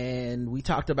man, and we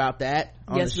talked about that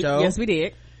on the show. Yes, we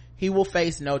did. He will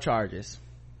face no charges.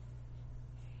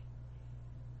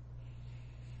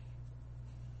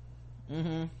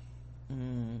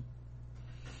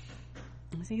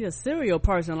 He's a serial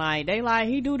person.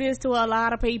 He do this to a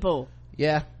lot of people.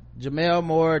 Yeah. Jamel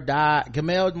Moore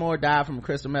died from a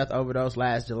crystal meth overdose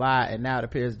last July, and now it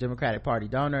appears the Democratic Party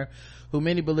donor, who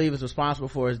many believe is responsible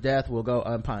for his death, will go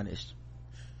unpunished.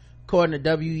 According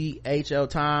to WHL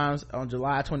Times, on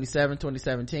July 27,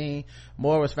 2017,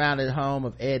 Moore was found at the home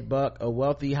of Ed Buck, a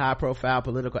wealthy, high-profile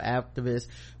political activist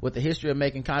with a history of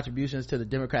making contributions to the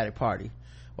Democratic Party.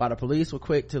 While the police were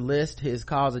quick to list his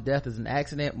cause of death as an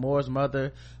accident, Moore's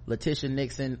mother, Letitia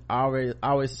Nixon,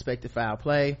 always suspected foul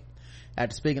play.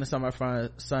 After speaking to some of her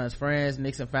son's friends,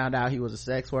 Nixon found out he was a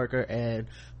sex worker and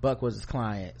Buck was his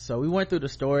client. So we went through the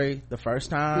story the first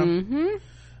time.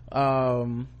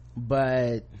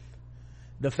 But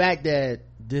the fact that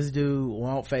this dude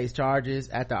won't face charges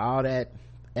after all that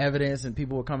evidence and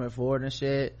people were coming forward and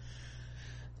shit,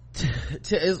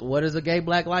 what is a gay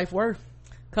black life worth?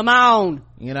 Come on.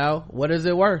 What is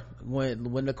it worth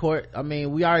when the court,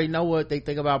 we already know what they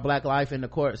think about black life in the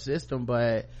court system,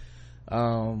 but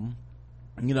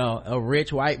a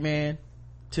rich white man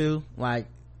too, I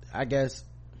guess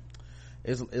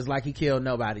it's like he killed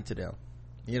nobody to them,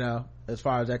 as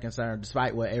far as they're concerned,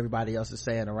 despite what everybody else is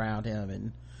saying around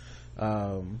him,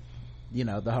 and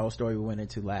the whole story we went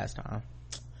into last time.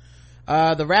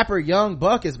 The rapper Young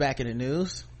Buck is back in the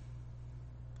news.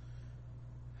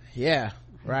 Yeah,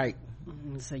 right.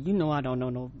 So I don't know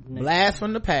no Blast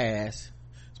from the Past.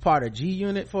 It's part of G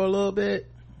Unit for a little bit.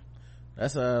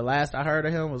 That's last I heard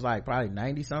of him was probably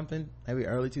 90 something, maybe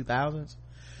early 2000s.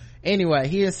 Anyway,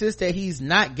 he insists that he's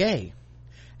not gay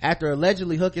after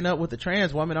allegedly hooking up with a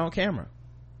trans woman on camera.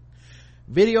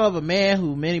 Video of a man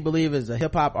who many believe is a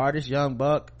hip-hop artist, Young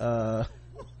Buck,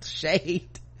 shade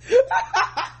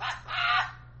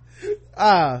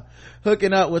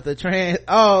hooking up with a trans,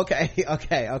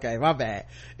 okay, my bad.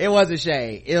 It wasn't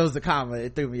shade, it was the comma,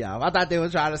 it threw me off. I thought they were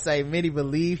trying to say many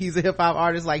believe he's a hip-hop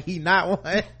artist, like he not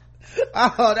one.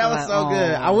 Oh, that was so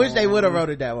good. I wish they would have wrote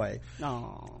it that way.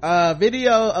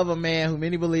 Video of a man who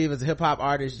many believe is a hip-hop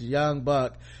artist, Young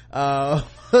Buck,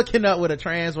 hooking up with a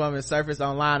trans woman surfaced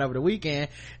online over the weekend,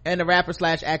 and the rapper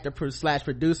slash actor slash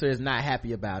producer is not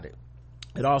happy about it.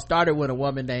 It all started when a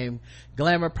woman named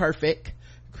Glamour Perfect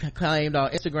claimed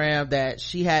on Instagram that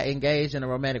she had engaged in a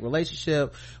romantic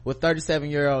relationship with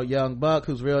 37-year-old Young Buck,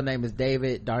 whose real name is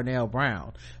David Darnell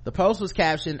Brown. The post was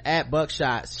captioned, "At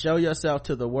Buckshots, show yourself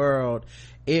to the world.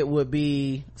 It would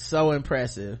be so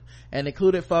impressive," and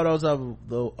included photos of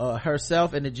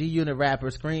herself and the G-Unit rapper,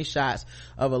 screenshots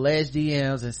of alleged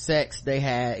DMs and sex they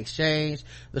had exchanged.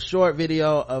 The short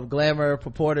video of Glamour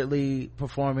purportedly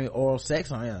performing oral sex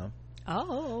on him.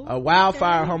 A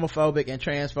wildfire homophobic and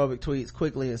transphobic tweets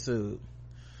quickly ensued,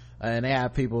 and they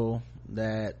have people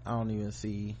that I don't even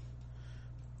see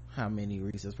how many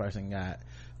reads this person got,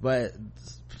 but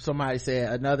somebody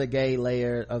said another gay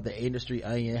layer of the industry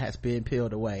onion has been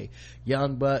peeled away.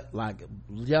 Young Buck like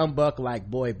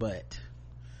boy butt.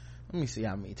 Let me see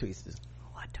how many tweets this.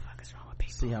 What the fuck is wrong with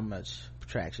people? See how much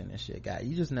traction this shit got.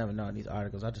 You just never know in these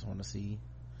articles. I just want to see.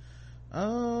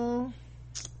 I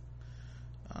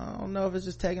don't know if it's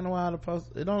just taking a while to post.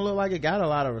 It don't look like it got a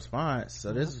lot of response.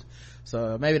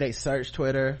 So maybe they searched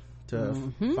Twitter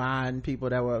to find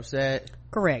people that were upset.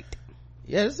 Correct.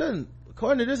 Yeah,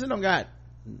 according to this, it don't got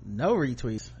no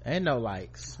retweets and no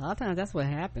likes. A lot of times that's what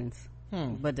happens.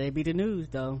 But they be the news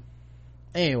though.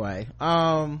 Anyway,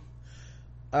 I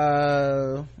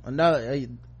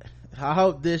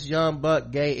hope this Young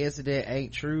Buck gay incident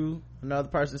ain't true. Another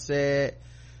person said,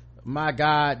 "My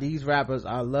God, these rappers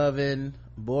are loving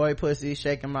boy pussy,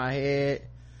 shaking my head."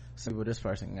 See what this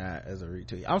person got as a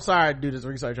retweet. I'm sorry to do this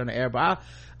research on the air, but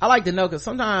I like to know, because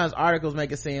sometimes articles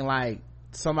make it seem like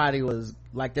somebody was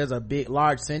like there's a big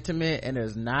large sentiment, and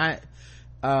there's not.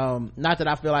 Not that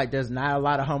I feel like there's not a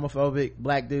lot of homophobic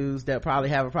black dudes that probably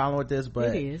have a problem with this,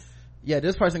 but it is. Yeah,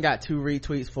 this person got 2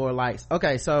 retweets, 4 likes.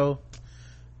 Okay, so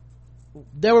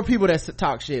there were people that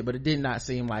talk shit, but it did not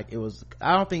seem like it was.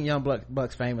 I don't think Young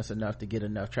Buck's famous enough to get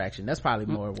enough traction. That's probably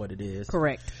more what it is.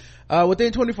 Correct.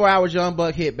 Within 24 hours, Young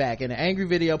Buck hit back. In an angry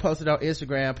video posted on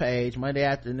Instagram page Monday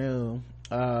afternoon,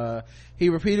 he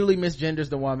repeatedly misgenders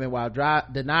the woman while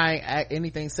denying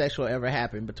anything sexual ever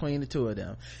happened between the two of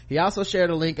them. He also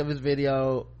shared a link of his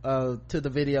video to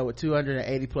the video with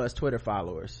 280 plus Twitter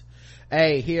followers.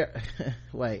 Hey, here,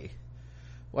 wait,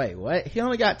 what? He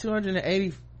only got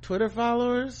 280 Twitter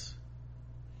followers?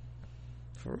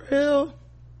 For real?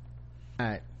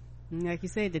 Alright. Like you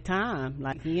said, the time,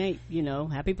 like he ain't,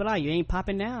 how people are, you ain't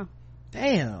popping now.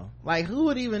 Damn, like who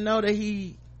would even know that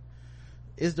he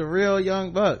is the real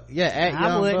Young Buck? Yeah, at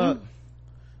Young Buck,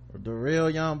 the real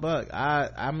Young Buck.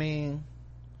 I mean,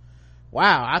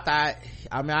 wow. I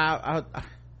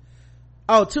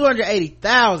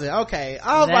 280,000. Okay,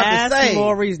 I was about to say that's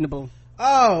more reasonable.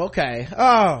 Oh, okay.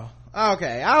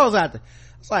 Okay. I was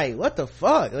like, what the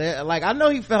fuck? Like, I know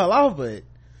he fell off, but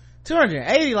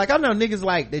 280, like I know niggas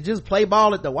like they just play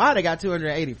ball at the Y, they got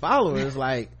 280 followers.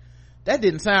 Like that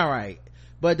didn't sound right.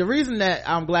 But the reason that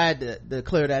I'm glad to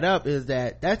clear that up is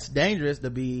that that's dangerous to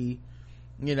be,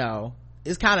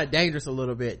 it's kind of dangerous a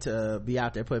little bit to be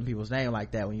out there putting people's name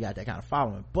like that when you got that kind of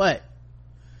following. But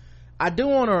I do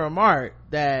want to remark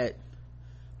that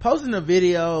posting a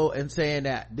video and saying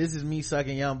that this is me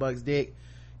sucking Young Buck's dick,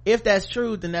 if that's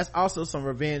true, then that's also some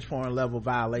revenge porn level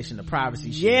violation of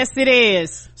privacy shit. Yes, it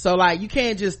is. So like, you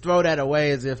can't just throw that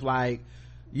away as if like,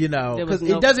 because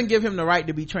it doesn't give him the right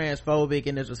to be transphobic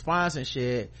in his response and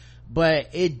shit, but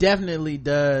it definitely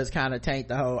does kind of taint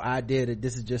the whole idea that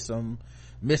this is just some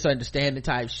misunderstanding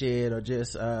type shit, or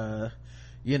just that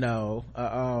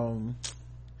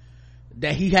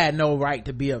he had no right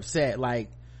to be upset. Like,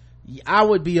 I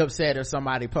would be upset if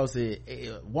somebody posted,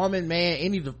 woman, man,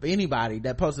 anybody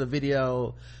that posted a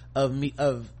video of me,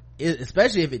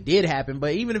 especially if it did happen,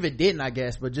 but even if it didn't, I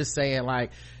guess, but just saying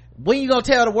like, when you gonna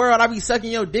tell the world I be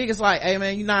sucking your dick? It's like, hey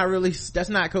man, that's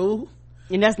not cool.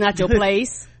 And that's not your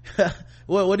place.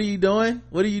 What are you doing?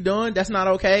 That's not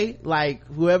okay. Like,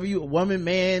 whoever you, woman,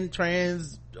 man,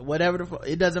 trans, whatever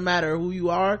it doesn't matter who you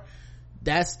are,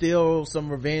 that's still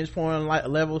some revenge porn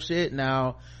level shit.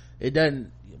 Now, it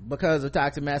doesn't, because of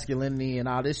toxic masculinity and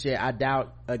all this shit, I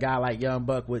doubt a guy like Young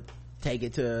Buck would take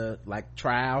it to like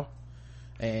trial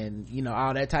and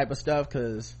all that type of stuff,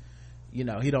 because he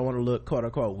don't want to look quote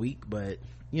unquote weak, but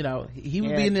he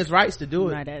would be in his rights to do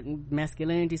it. That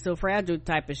masculinity so fragile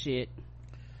type of shit.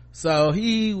 So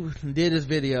he did his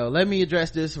video. Let me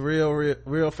address this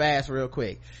real fast, real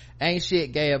quick. Ain't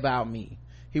shit gay about me.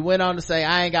 He went on to say,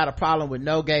 I ain't got a problem with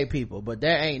no gay people, but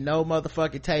there ain't no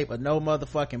motherfucking tape or no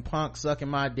motherfucking punk sucking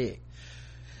my dick.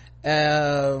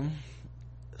 Shortly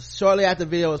after the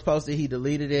video was posted, he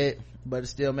deleted it, but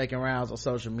it's still making rounds on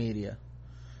social media.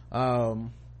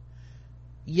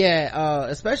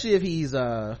 Especially if he's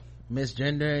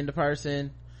misgendering the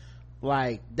person,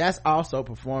 like that's also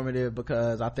performative,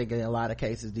 because I think in a lot of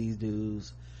cases these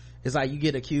dudes, it's like you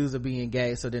get accused of being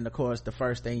gay, so then of course the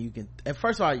first thing you can, and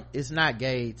first of all, it's not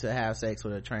gay to have sex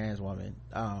with a trans woman.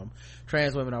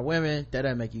 Trans women are women, that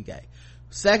doesn't make you gay.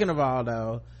 Second of all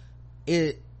though,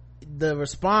 the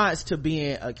response to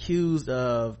being accused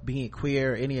of being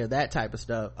queer, any of that type of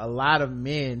stuff, a lot of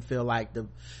men feel like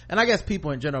and I guess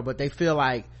people in general, but they feel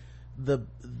like the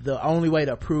only way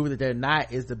to prove that they're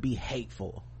not is to be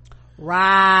hateful.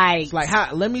 Right. It's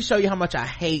like, let me show you how much I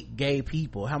hate gay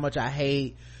people, how much I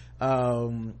hate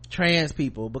trans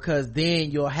people, because then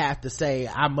you'll have to say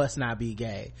I must not be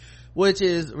gay, which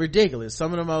is ridiculous.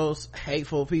 Some of the most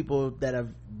hateful people that have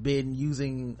been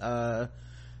using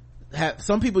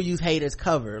some people use hate as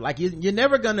cover. Like you're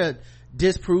never gonna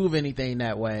disprove anything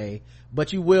that way,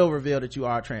 but you will reveal that you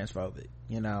are transphobic,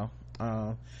 you know.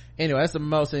 Anyway, that's the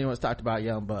most anyone's talked about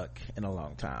Young Buck in a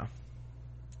long time.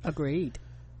 Agreed.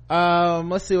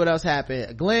 Let's see what else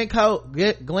happened. Glenn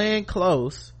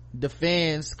Close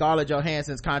defends Scarlett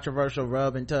Johansson's controversial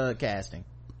rub and tug casting.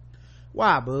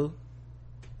 Why, boo?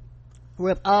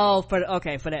 For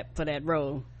that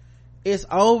role. It's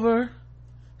over.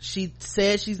 She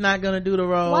said she's not gonna do the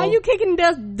role. Why are you kicking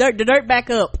the dirt back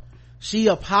up? She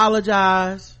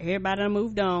apologized. Everybody done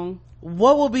moved on.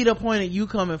 What will be the point of you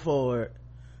coming forward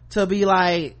to be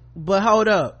like, but hold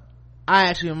up, I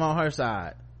actually am on her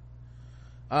side?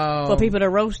 For people to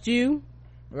roast you?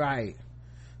 Right.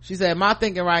 She said, my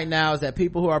thinking right now is that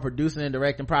people who are producing and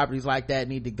directing properties like that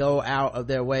need to go out of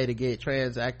their way to get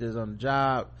trans actors on the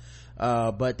job.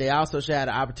 But they also should have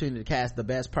the opportunity to cast the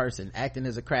best person. Acting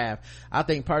is a craft. I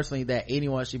think personally that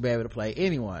anyone should be able to play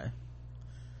anyone.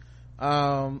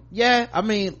 I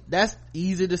mean, that's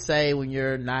easy to say when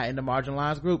you're not in the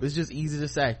marginalized group. It's just easy to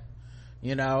say,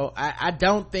 you know. I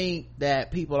don't think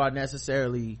that people are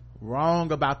necessarily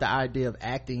wrong about the idea of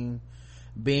acting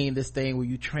being this thing where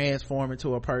you transform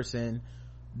into a person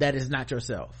that is not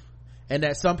yourself, and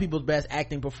that some people's best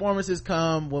acting performances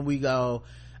come when we go,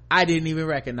 I didn't even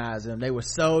recognize them, they were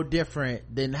so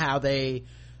different than how they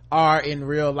are in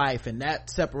real life, and that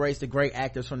separates the great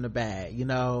actors from the bad, you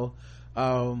know.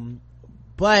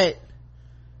 But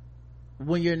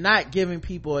when you're not giving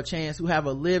people a chance who have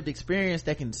a lived experience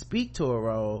that can speak to a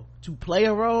role, to play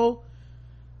a role,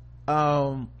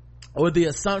 or the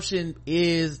assumption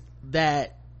is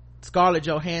that Scarlett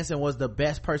Johansson was the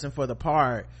best person for the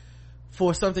part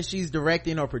for something she's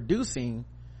directing or producing,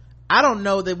 I don't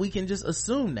know that we can just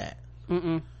assume that.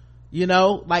 You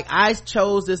know, like, I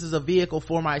chose this as a vehicle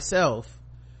for myself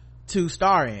to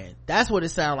star in. That's what it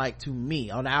sounded like to me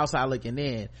on the outside looking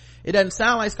in. It doesn't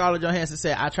sound like Scarlett Johansson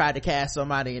said, I tried to cast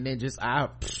somebody and then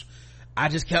I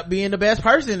just kept being the best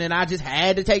person and I just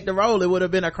had to take the role. It would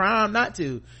have been a crime not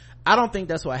to. I don't think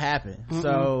that's what happened.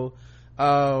 So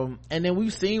and then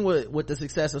we've seen with the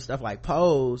success of stuff like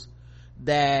Pose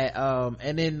that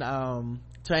and then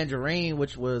Tangerine,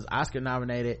 which was Oscar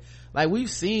nominated, like,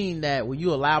 we've seen that when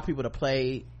you allow people to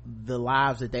play the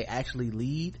lives that they actually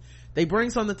lead, they bring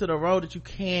something to the role that you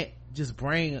can't just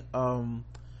bring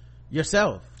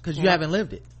yourself, because you haven't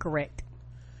lived it. Correct.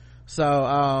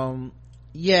 So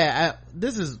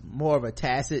this is more of a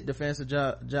tacit defense of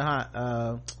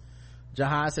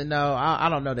Johansson. No, I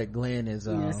don't know that Glenn is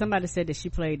somebody said that she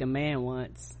played a man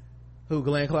once. Who,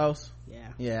 Glenn Close?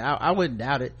 Yeah, I wouldn't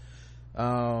doubt it.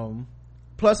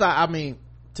 Plus I mean,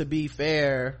 to be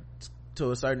fair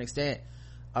to a certain extent,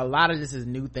 a lot of this is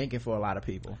new thinking for a lot of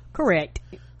people. Correct.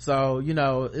 So, you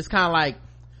know, it's kind of like,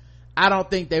 I don't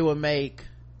think they would make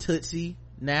Tootsie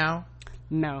now.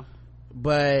 No,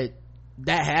 but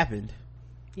that happened.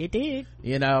 It did.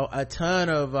 You know, a ton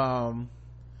of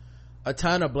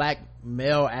black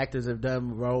male actors have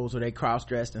done roles where they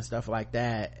cross-dressed and stuff like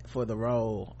that for the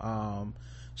role.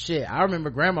 I remember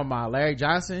Grandmama, Larry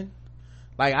Johnson.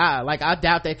 I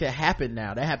doubt that could happen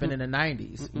now. That happened in the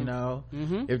 90s, you know.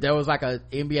 If there was like a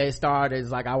NBA star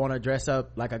that's like, I want to dress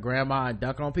up like a grandma and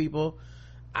dunk on people,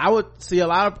 I would see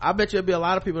I bet you it'd be a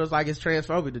lot of people that's like, it's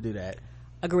transphobic to do that.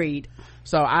 Agreed.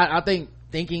 So I think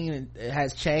thinking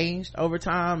has changed over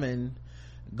time, and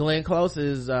Glenn Close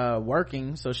is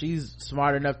working, so she's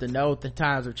smart enough to know the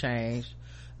times have changed.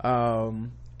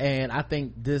 And I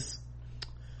think this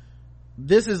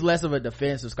is less of a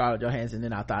defense of Scarlett Johansson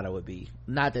than I thought it would be.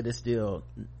 Not that it's still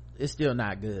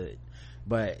not good.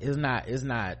 but it's not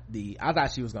I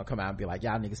thought she was gonna come out and be like,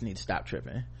 y'all niggas need to stop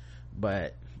tripping,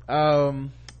 but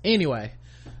anyway,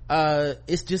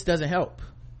 it just doesn't help.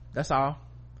 That's all,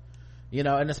 you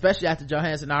know. And especially after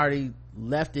Johansson already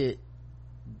left it,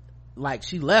 like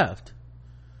she left.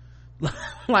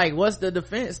 Like, what's the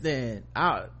defense then?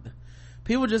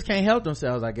 People just can't help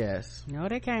themselves, I guess. No,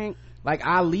 they can't. Like,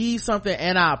 I leave something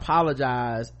and I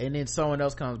apologize, and then someone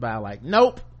else comes by like,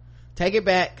 nope, take it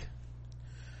back.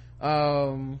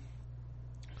 So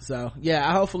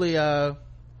yeah, hopefully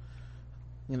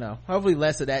hopefully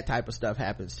less of that type of stuff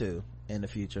happens too in the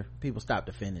future. People stop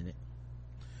defending it.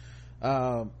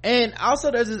 And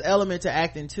also there's this element to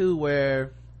acting too,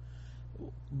 where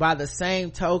by the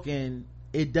same token,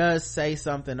 it does say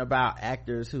something about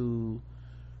actors who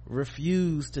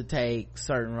refuse to take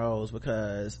certain roles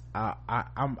because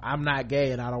I'm not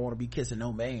gay and I don't want to be kissing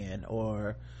no man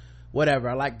or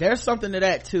whatever. Like, there's something to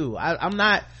that too. I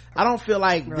don't feel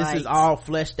like this is all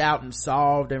fleshed out and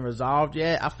solved and resolved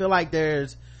yet. I feel like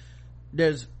there's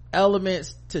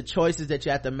elements to choices that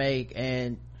you have to make,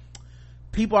 and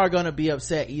people are going to be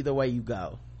upset either way you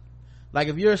go. Like,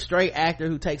 if you're a straight actor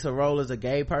who takes a role as a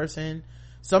gay person,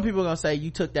 some people are going to say you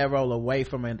took that role away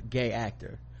from a gay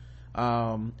actor.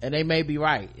 And they may be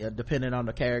right, depending on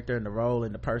the character and the role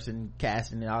and the person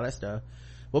casting and all that stuff.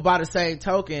 But by the same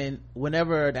token,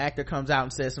 whenever an actor comes out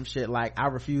and says some shit like, I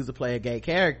refuse to play a gay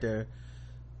character,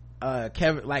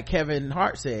 Kevin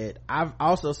Hart said, I've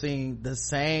also seen the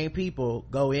same people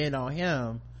go in on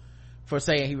him for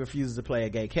saying he refuses to play a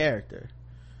gay character.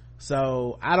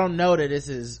 So I don't know that this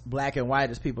is black and white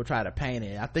as people try to paint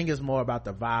it. I think it's more about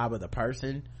the vibe of the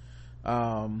person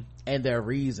and their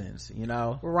reasons, you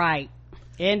know. Right.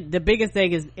 And the biggest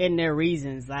thing is in their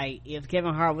reasons. Like, if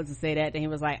Kevin Hart was to say that, then he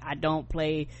was like, I don't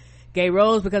play gay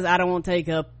roles because I don't want to take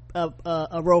a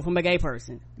role from a gay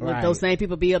person. Would those same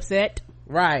people be upset?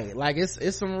 Right. Like,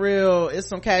 it's some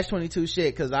catch-22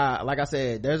 shit, because like I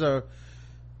said, there's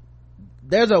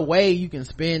a way you can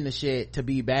spin the shit to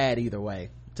be bad either way,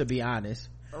 to be honest.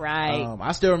 Right.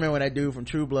 I still remember when that dude from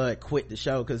True Blood quit the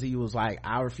show because he was like,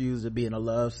 I refuse to be in a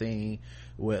love scene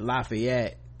with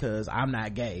Lafayette because I'm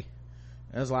not gay.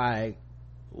 It's like,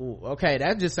 okay,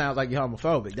 that just sounds like you're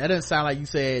homophobic. That doesn't sound like you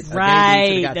said a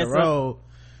gay dude got the role,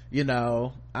 you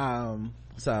know.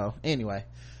 So anyway,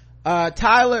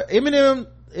 Eminem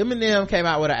came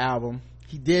out with an album.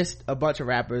 He dissed a bunch of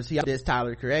rappers. He dissed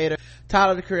Tyler the Creator.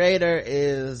 Tyler the Creator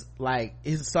is like,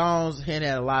 his songs hint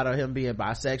at a lot of him being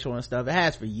bisexual and stuff. It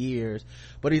has for years,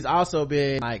 but he's also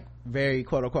been like very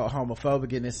quote unquote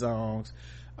homophobic in his songs.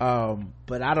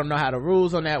 But I don't know how the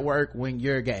rules on that work when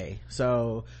you're gay,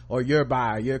 so, or you're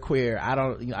bi, or you're queer.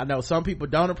 I know some people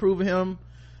don't approve of him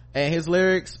and his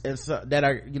lyrics, and so that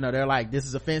are, you know, they're like, this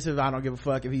is offensive, I don't give a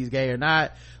fuck if he's gay or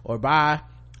not, or bi.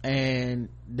 And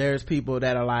there's people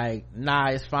that are like, nah,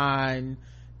 it's fine,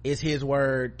 it's his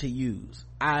word to use.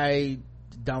 I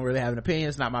don't really have an opinion,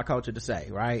 it's not my culture to say,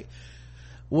 right?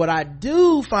 What I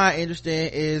do find interesting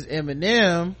is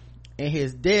Eminem and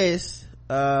his diss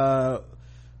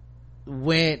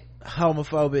went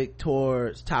homophobic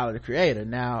towards Tyler the Creator.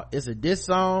 Now, it's a diss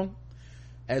song,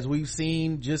 as we've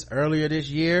seen just earlier this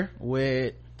year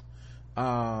with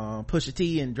Pusha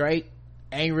T and Drake.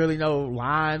 Ain't really no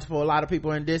lines for a lot of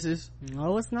people in disses.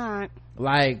 No, it's not.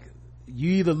 Like,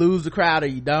 you either lose the crowd or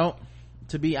you don't,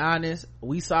 to be honest.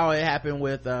 We saw it happen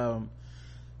with a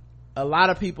lot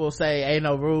of people say ain't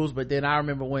no rules, but then I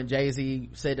remember when Jay-Z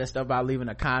said that stuff about leaving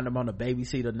a condom on the baby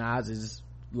seat of Nas's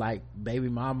like baby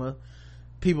mama.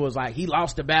 People was like, he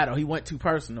lost the battle, he went too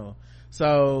personal.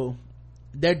 So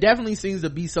there definitely seems to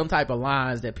be some type of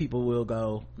lines that people will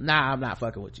go, nah, I'm not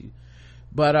fucking with you.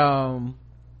 But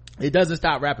it doesn't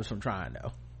stop rappers from trying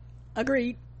though.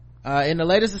 Agreed. In the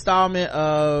latest installment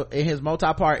in his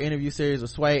multi-part interview series with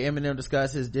Sway, Eminem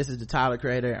discussed his disses to Tyler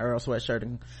Creator and Earl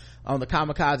Sweatshirt on the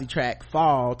Kamikaze track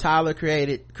Fall. Tyler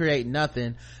create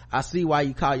nothing. I see why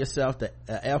you call yourself the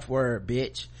F word,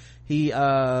 bitch. He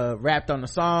rapped on the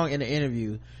song in the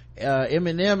interview.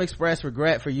 Eminem expressed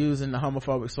regret for using the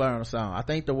homophobic slur on the song. I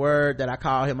think the word that I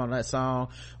called him on that song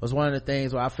was one of the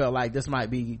things where I felt like this might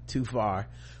be too far,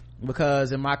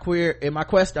 because in my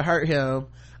quest to hurt him,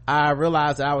 I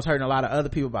realized that I was hurting a lot of other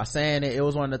people by saying it. It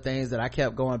was one of the things that I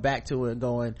kept going back to and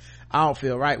going, I don't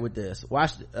feel right with this.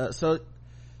 So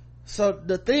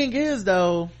the thing is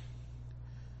though,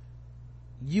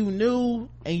 you knew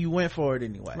and you went for it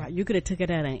anyway. Right. You could have took it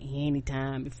out at any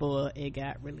time before it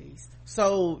got released.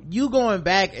 So you going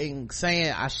back and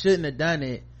saying I shouldn't have done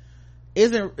it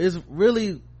is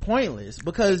really pointless,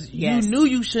 because you knew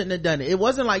you shouldn't have done it. It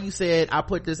wasn't like you said, I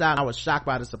put this out and I was shocked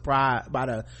by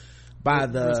the by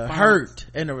the response. hurt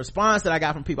and the response that I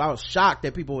got from people. I was shocked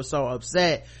that people were so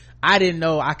upset. I didn't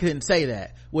know I couldn't say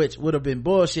that, which would have been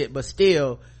bullshit, but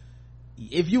still,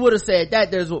 if you would have said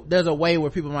that, there's a way where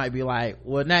people might be like,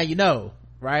 well, now you know,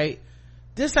 right?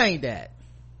 This ain't that.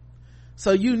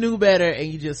 So you knew better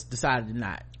and you just decided to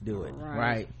not do it,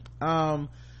 right?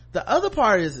 The other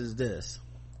part is this.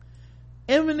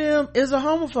 Eminem is a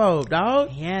homophobe, dog.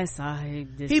 Yes,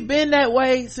 he been that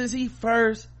way since he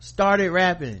first started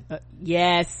rapping.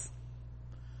 Yes.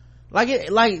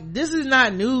 Like this is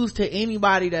not news to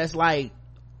anybody that's like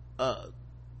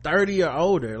 30 or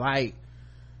older. Like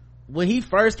when he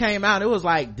first came out, it was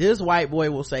like, this white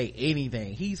boy will say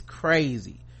anything. He's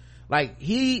crazy. Like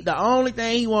the only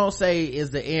thing he won't say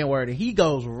is the N-word, and he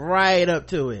goes right up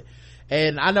to it.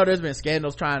 And I know there's been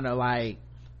scandals trying to like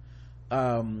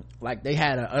they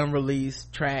had an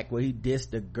unreleased track where he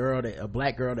dissed a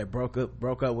black girl that broke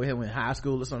up with him in high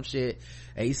school or some shit,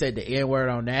 and he said the N-word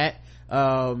on that.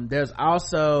 There's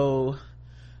also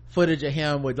footage of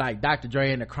him with like Dr.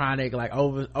 Dre and the Chronic, like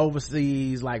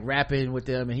overseas, like rapping with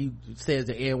them, and he says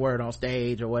the N-word on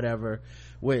stage or whatever,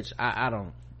 which I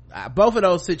don't, both of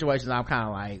those situations I'm kind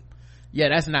of like, yeah,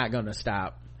 that's not gonna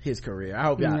stop his career. I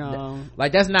hope y'all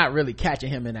like, that's not really catching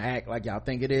him in the act like y'all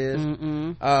think it is.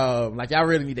 Like y'all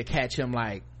really need to catch him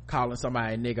like calling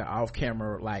somebody a nigga off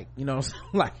camera, like, you know,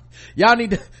 like y'all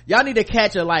need to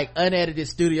catch a like unedited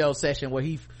studio session where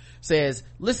he says,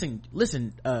 listen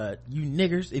you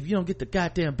niggers, if you don't get the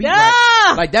goddamn beat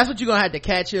right, like that's what you're gonna have to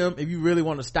catch him if you really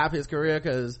want to stop his career,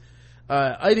 because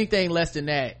anything less than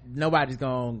that, nobody's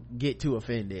gonna get too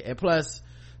offended. And plus,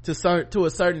 to a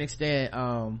certain extent,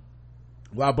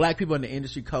 while black people in the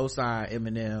industry co-sign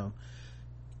Eminem,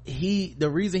 the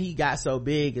reason he got so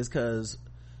big is because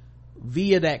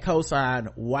via that co-sign,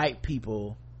 white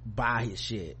people buy his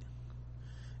shit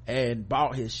and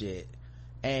bought his shit,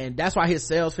 and that's why his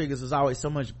sales figures was always so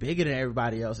much bigger than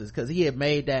everybody else's, because he had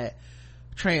made that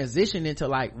transition into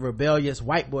like rebellious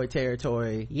white boy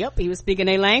territory. Yep, he was speaking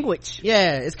their language.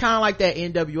 Yeah, it's kind of like that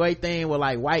NWA thing where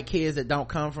like white kids that don't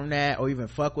come from that or even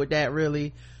fuck with that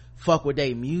really fuck with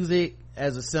their music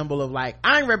as a symbol of like,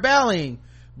 I'm rebelling,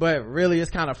 but really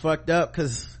it's kind of fucked up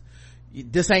because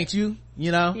this ain't you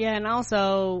know. Yeah, and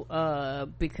also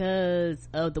because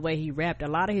of the way he rapped, a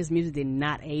lot of his music did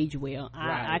not age well.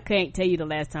 I can't tell you the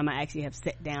last time I actually have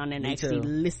sat down and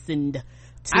listened.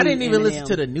 I didn't even Eminem. listen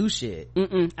to the new shit.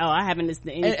 I haven't listened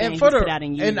to anything and he's put out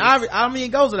in years. And I mean,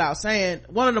 it goes without saying,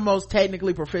 one of the most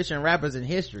technically proficient rappers in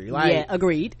history. Like, yeah,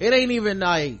 agreed. It ain't even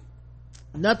like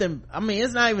nothing. I mean,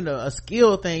 it's not even a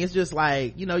skill thing. It's just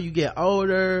like, you know, you get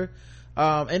older,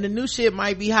 and the new shit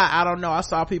might be hot. I don't know. I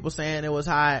saw people saying it was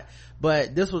hot,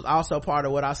 but this was also part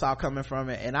of what I saw coming from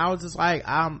it, and I was just like,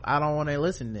 I don't want to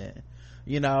listen to it,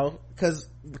 you know, because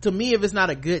to me, if it's not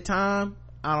a good time,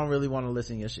 I don't really want to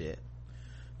listen to your shit.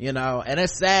 You know, and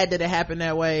it's sad that it happened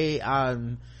that way.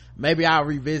 Maybe I'll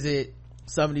revisit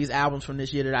some of these albums from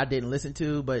this year that I didn't listen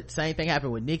to, but same thing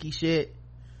happened with Nicki shit.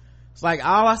 It's like,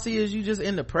 all I see is you just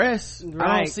in the press. Right.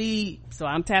 I don't see, so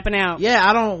I'm tapping out. Yeah,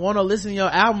 I don't want to listen to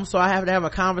your album, so I have to have a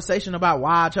conversation about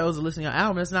why I chose to listen to your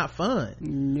album. It's not fun.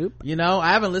 Nope. You know,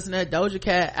 I haven't listened to that Doja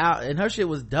Cat out, and her shit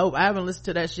was dope. I haven't listened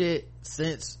to that shit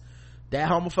since that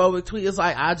homophobic tweet. It's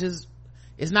like,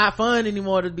 it's not fun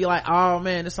anymore to be like, oh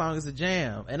man, this song is a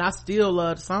jam, and I still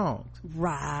love the songs.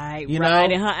 Right, you right.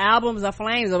 know? And her albums are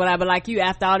flames or whatever. Like you,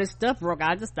 after all this stuff broke,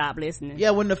 I just stopped listening.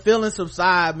 Yeah, when the feelings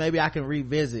subside, maybe I can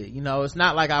revisit. You know, it's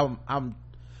not like I'm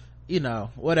you know,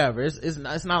 whatever. It's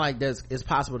not like it's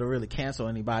possible to really cancel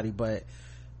anybody, but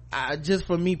just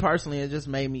for me personally, it just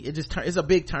made me. It's a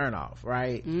big turn off,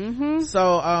 right?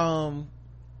 So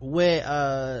with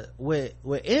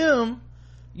M.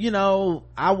 You know,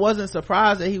 I wasn't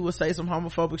surprised that he would say some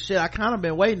homophobic shit. I kind of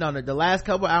been waiting on it. The last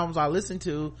couple albums I listened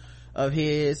to of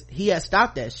his, he had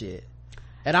stopped that shit,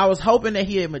 and I was hoping that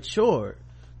he had matured,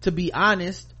 to be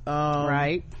honest.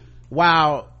 Right.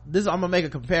 While this, I'm gonna make a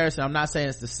comparison. I'm not saying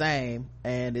it's the same,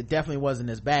 and it definitely wasn't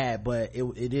as bad, but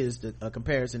it is a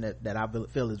comparison that I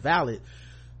feel is valid.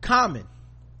 Common,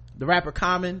 the rapper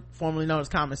Common, formerly known as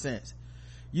Common Sense,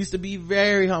 used to be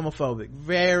very homophobic,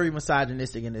 very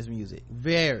misogynistic in his music,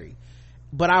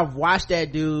 but I've watched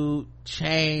that dude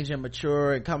change and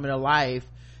mature and come into life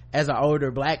as an older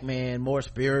black man, more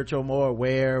spiritual, more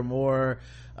aware, more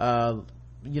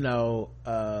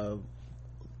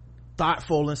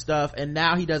thoughtful and stuff, and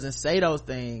now he doesn't say those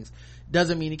things.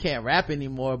 Doesn't mean he can't rap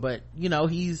anymore, but you know,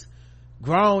 he's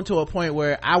grown to a point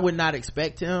where I would not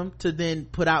expect him to then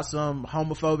put out some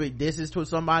homophobic disses to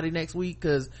somebody next week,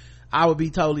 because I would be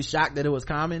totally shocked that it was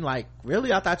Common. Like,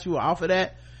 really? I thought you were off of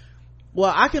that.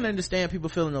 Well, I can understand people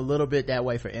feeling a little bit that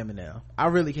way for Eminem. I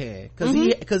really can.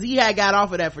 Cause he had got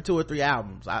off of that for 2 or 3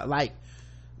 albums.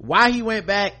 Why he went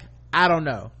back, I don't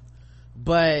know.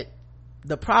 But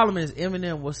the problem is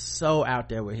Eminem was so out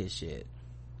there with his shit.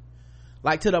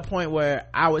 Like, to the point where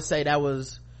I would say that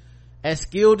was, as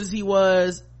skilled as he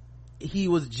was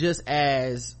just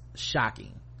as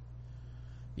shocking.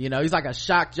 You know, he's like a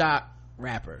shock jock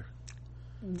rapper.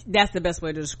 That's the best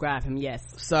way to describe him, yes.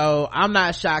 So I'm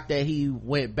not shocked that he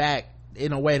went back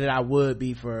in a way that I would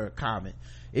be for Common.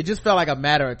 It just felt like a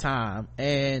matter of time,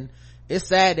 and it's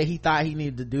sad that he thought he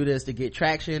needed to do this to get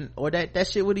traction, or that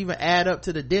shit would even add up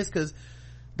to the diss. Because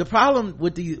the problem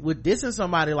with dissing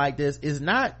somebody like this is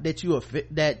not that you were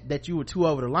too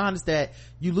over the line, it's that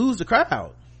you lose the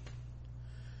crowd.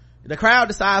 The crowd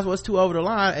decides what's too over the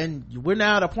line, and we're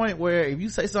now at a point where if you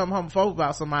say something homophobic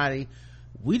about somebody,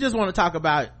 we just want to talk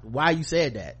about why you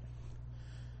said that.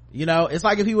 You know, it's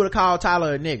like if he would have called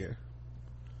Tyler a nigger,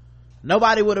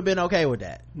 nobody would have been okay with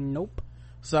that. Nope.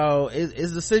 So it's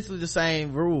essentially the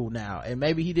same rule now, and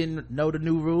maybe he didn't know the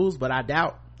new rules, but I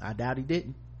doubt he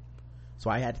didn't.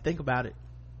 So I had to think about it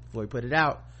before he put it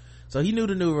out. So he knew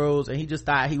the new rules, and he just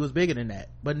thought he was bigger than that,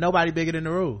 but nobody bigger than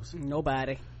the rules.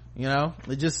 Nobody. You know,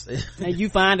 it just and you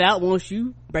find out once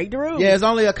you break the rules. Yeah, it's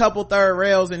only a couple third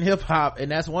rails in hip-hop,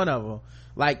 and that's one of them.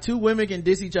 Like, 2 women can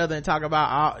diss each other and talk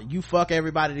about you fuck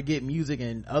everybody to get music,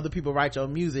 and other people write your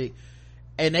music,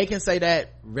 and they can say that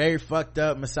very fucked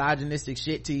up misogynistic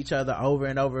shit to each other over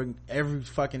and over. Every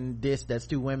fucking diss that's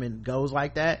 2 women goes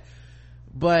like that.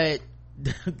 But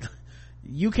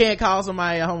you can't call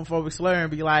somebody a homophobic slur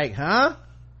and be like, huh,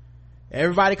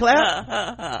 everybody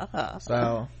clap.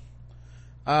 So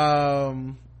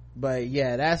but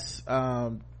yeah,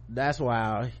 that's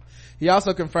wild. He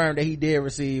also confirmed that he did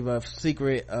receive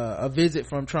a visit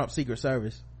from Trump's Secret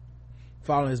Service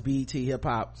following his BET hip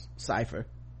hop cipher.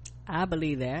 I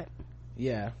believe that.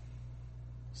 Yeah.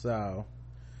 So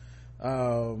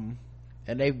and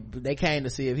they came to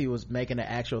see if he was making an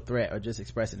actual threat or just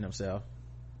expressing himself.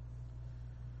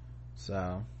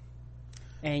 So,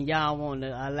 and y'all want to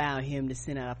allow him to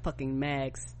send out a fucking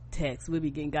mags text. We'll be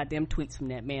getting goddamn tweets from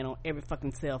that man on every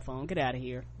fucking cell phone. Get out of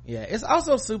here. Yeah, it's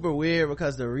also super weird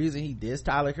because the reason he dissed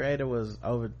Tyler Creator was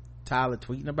over Tyler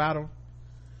tweeting about him.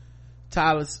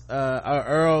 Tyler's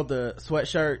Earl the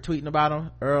sweatshirt tweeting about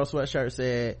him. Earl sweatshirt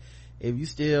said, if you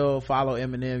still follow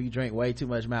Eminem, you drink way too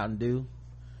much Mountain Dew.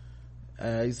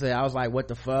 He said, I was like, what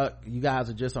the fuck, you guys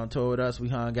are just on tour with us. We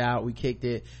hung out, we kicked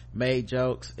it, made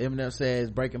jokes. Eminem says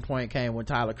breaking point came when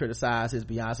Tyler criticized his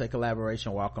Beyonce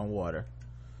collaboration Walk on Water.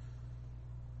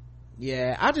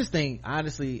 Yeah, I just think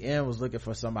honestly M was looking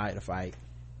for somebody to fight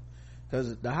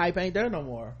because the hype ain't there no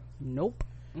more. Nope.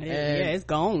 It's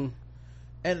gone.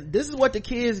 And this is what the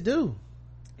kids do.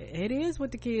 It is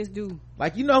what the kids do.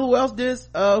 Like, you know who else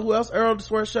Earl the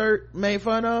sweatshirt made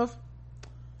fun of?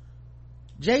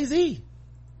 Jay-Z.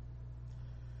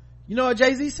 You know what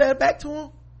Jay-Z said back to him?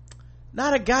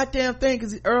 Not a goddamn thing,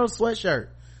 because he's Earl's sweatshirt.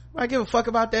 I give a fuck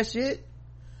about that shit.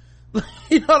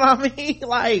 You know what I mean?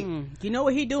 Like, you know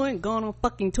what he doing? Going on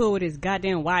fucking tour with his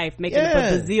goddamn wife, making a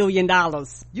bazillion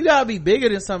dollars. You gotta be bigger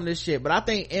than some of this shit. But I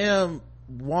think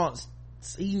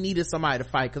he needed somebody to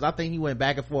fight, because I think he went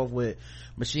back and forth with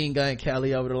Machine Gun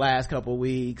Kelly over the last couple of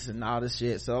weeks and all this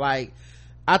shit. So like,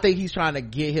 I think he's trying to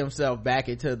get himself back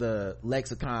into the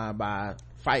lexicon by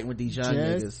fighting with these young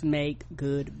niggas. Just make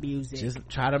good music. Just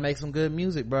try to make some good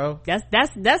music, bro. That's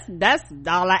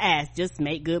all I ask. Just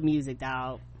make good music,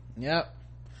 dog. Yep.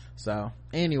 So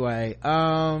anyway,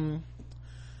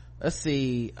 let's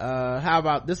see, how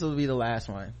about this? Will be the last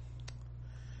one.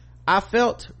 I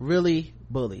felt really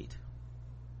bullied,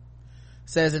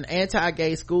 says an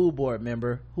anti-gay school board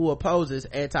member who opposes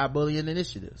anti-bullying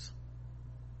initiatives.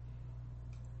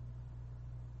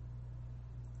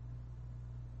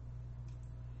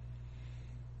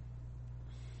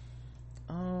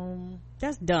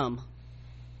 That's dumb.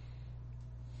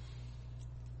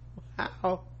 How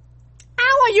are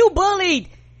you bullied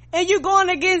and you going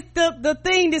against the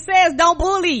thing that says don't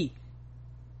bully?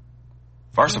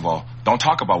 First of all, don't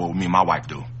talk about what me and my wife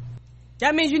do.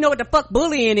 That means you know what the fuck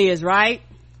bullying is, right?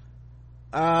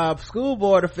 School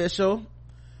board official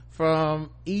from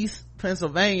East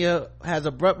Pennsylvania has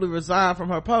abruptly resigned from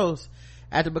her post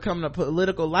after becoming a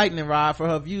political lightning rod for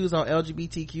her views on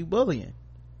LGBTQ bullying.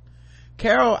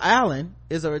 Carol Allen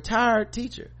is a retired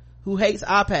teacher who hates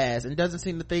iPads and doesn't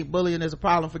seem to think bullying is a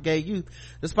problem for gay youth,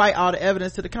 despite all the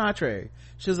evidence to the contrary.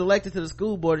 She was elected to the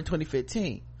school board in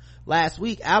 2015. Last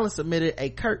week, Allen submitted a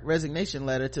curt resignation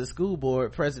letter to the school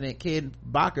board president Ken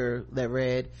Bacher that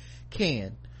read,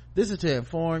 Ken, This is to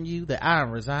inform you that I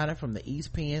am resigning from the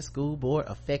East Penn School Board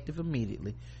effective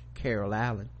immediately. Carol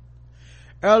Allen.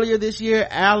 Earlier this year,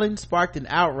 Allen sparked an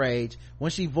outrage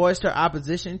when she voiced her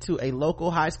opposition to a local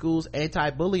high school's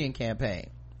anti-bullying campaign.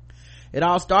 It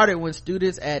all started when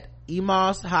students at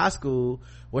Emos High School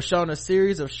were shown a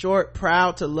series of short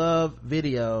Proud to Love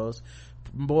videos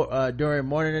during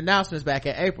morning announcements back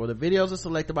in April. The videos are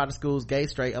selected by the school's Gay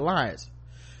Straight Alliance.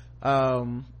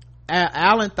 Allen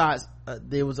thought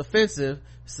it was offensive,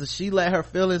 so she let her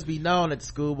feelings be known at the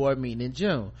school board meeting in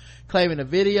June, claiming the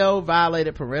video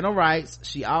violated parental rights.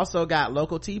 She also got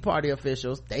local Tea Party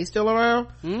officials, they still around?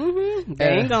 They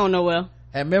ain't going nowhere,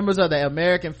 and members of the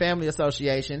American Family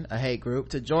Association, a hate group,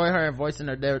 to join her in voicing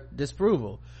their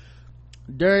disapproval.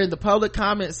 During the public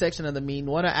comment section of the meeting,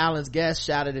 one of Allen's guests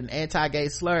shouted an anti-gay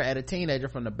slur at a teenager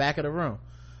from the back of the room.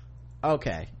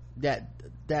 Okay,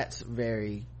 that's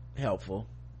very helpful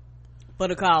for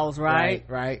the cause, right?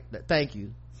 Right. Thank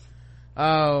you.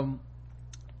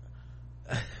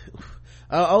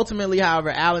 Ultimately, however,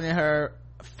 Allen and her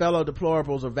fellow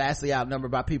deplorables are vastly outnumbered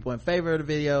by people in favor of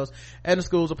the videos and the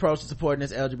school's approach to supporting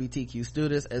its LGBTQ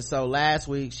students, and so last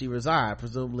week she resigned,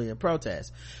 presumably in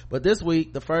protest. But this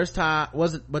wasn't the first time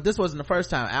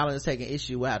Allen has taken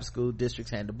issue with how the school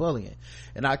districts handle bullying.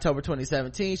 In October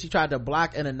 2017, she tried to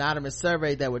block an anonymous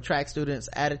survey that would track students'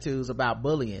 attitudes about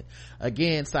bullying,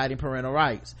 again citing parental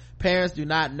rights. Parents do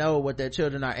not know what their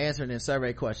children are answering in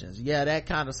survey questions. Yeah, that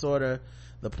kind of sort of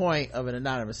the point of an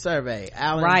anonymous survey.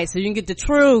 Right, so you can get the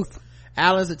truth.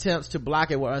 Allen's attempts to block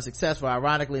it were unsuccessful.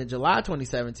 Ironically, in July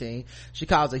 2017, she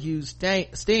caused a huge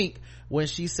stink when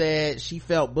she said she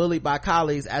felt bullied by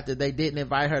colleagues after they didn't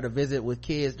invite her to visit with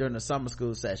kids during the summer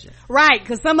school session. Right,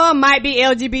 because some of them might be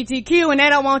LGBTQ and they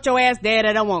don't want your ass there.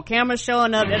 They don't want cameras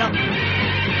showing up. They don't.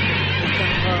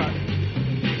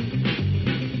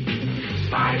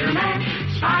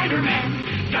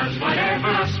 Spider-Man does whatever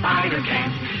a spider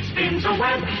can. Spins a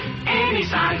web any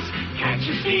size,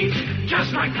 catches thieves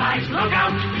just like flies. Look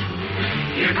out,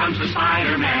 here comes the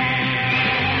Spider-Man.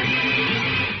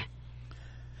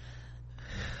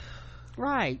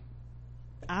 Right,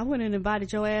 I wouldn't have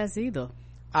invited your ass either.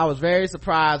 I was very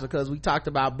surprised because we talked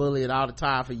about bullying all the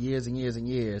time for years and years and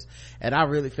years, and I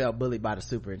really felt bullied by the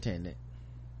superintendent.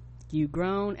 You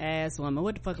grown ass woman.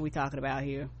 What the fuck are we talking about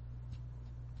here?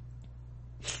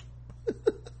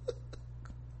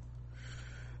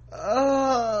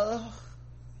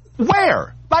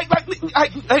 Where? Like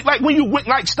when you went,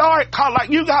 start, call,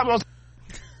 you got those.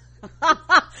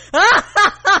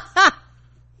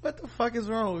 What the fuck is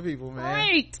wrong with people, man?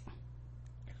 Right.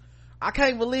 I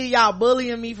can't believe y'all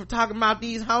bullying me for talking about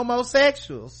these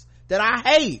homosexuals that I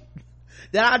hate.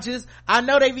 That I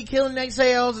know they be killing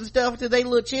themselves and stuff to their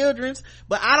little children's,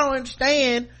 but I don't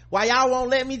understand why y'all won't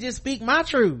let me just speak my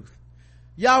truth.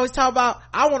 You always talk about,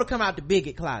 I want to come out the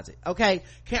bigot closet. Okay,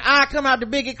 can I come out the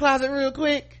bigot closet real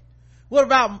quick? What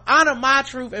about honor my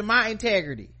truth and my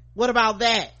integrity? What about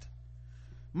that?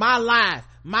 My life,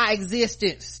 my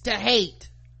existence to hate.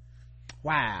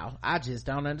 Wow, I just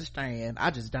don't understand.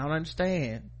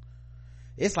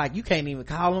 It's like you can't even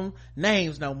call them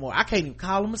names no more. I can't even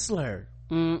call them a slur.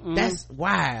 That's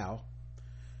wow.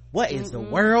 What is the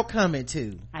world coming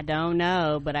to? I don't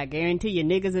know, but I guarantee you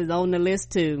niggas is on the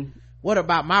list too. What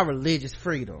about my religious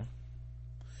freedom?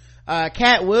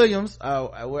 Cat Williams,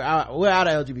 we're out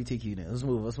of LGBTQ now. Let's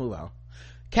move on.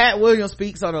 Cat Williams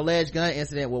speaks on alleged gun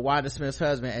incident with Wanda Smith's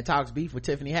husband and talks beef with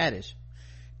Tiffany Haddish.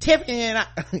 Tiffany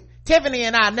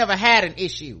and I never had an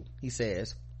issue, he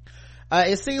says.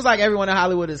 It seems like everyone in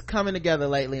Hollywood is coming together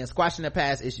lately and squashing their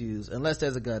past issues unless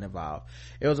there's a gun involved.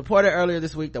 It was reported earlier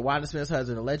this week that Wanda Smith's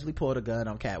husband allegedly pulled a gun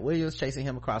on Cat Williams, chasing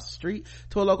him across the street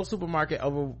to a local supermarket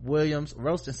over Williams'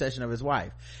 roasting session of his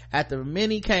wife. After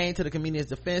many came to the comedian's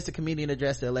defense, the comedian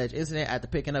addressed the alleged incident after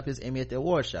picking up his Emmy at the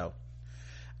award show.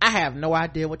 I have no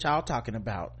idea what y'all talking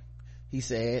about, he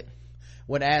said,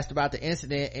 when asked about the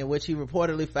incident in which he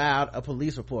reportedly filed a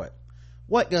police report.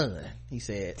 What gun? He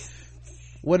said.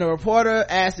 When the reporter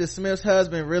asked if Smith's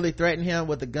husband really threatened him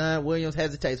with a gun, Williams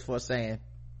hesitates before saying,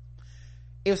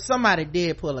 if somebody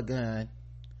did pull a gun,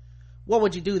 what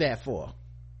would you do that for?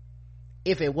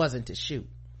 If it wasn't to shoot.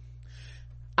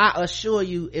 I assure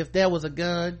you, if there was a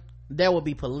gun, there would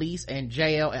be police and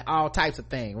jail and all types of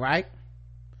things, right?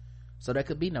 So there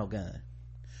could be no gun.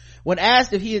 When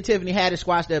asked if he and Tiffany Haddish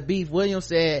squashed their beef, Williams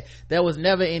said there was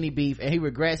never any beef and he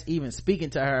regrets even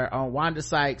speaking to her on Wanda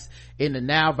Sykes in the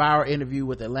now viral interview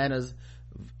with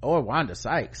Wanda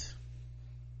Sykes.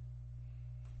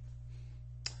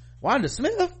 Wanda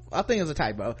Smith? I think it was a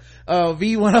typo.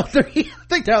 V103. I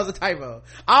think that was a typo.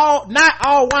 Not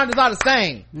all Wandas are the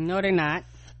same. No, they're not.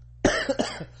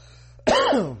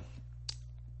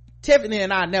 Tiffany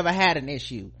and I never had an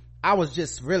issue. I was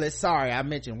just really sorry I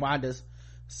mentioned Wanda's.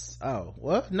 Oh,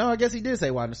 well, no, I guess he did say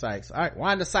Wanda Sykes. All right,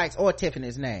 Wanda Sykes or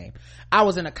Tiffany's name. I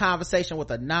was in a conversation with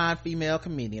a non-female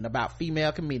comedian about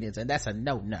female comedians, and that's a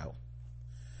no-no.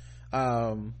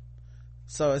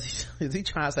 So is he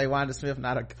trying to say Wanda Smith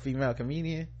not a female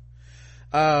comedian?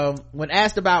 When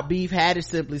asked about beef, Haddish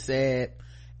simply said,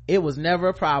 "It was never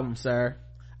a problem, sir.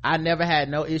 I never had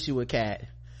no issue with Kat."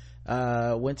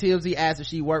 When TMZ asked if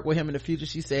she worked with him in the future,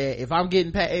 she said, "If I'm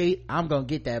getting paid, I'm gonna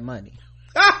get that money."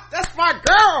 That's my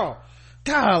girl.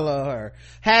 God, I love her.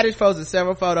 Haddish posted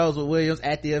several photos with Williams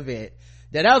at the event.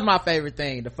 That was my favorite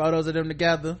thing, the photos of them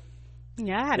together.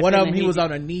 Yeah, I had one of them, he was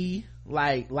on a knee,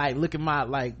 like looking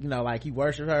like he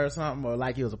worshiped her or something, or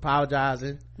like he was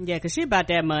apologizing. Yeah, cause she about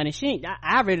that money.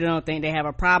 I really don't think they have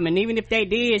a problem, and even if they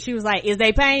did, she was like, "Is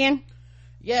they paying?"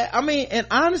 Yeah, I mean, and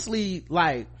honestly,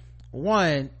 like,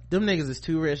 one, them niggas is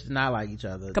too rich to not like each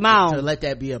other. Come on, to let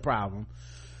that be a problem.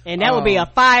 And that would be a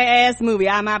fire ass movie.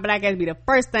 My black ass be the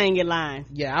first thing in line.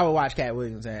 Yeah, I would watch Cat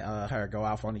Williams and her go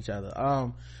off on each other.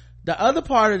 The other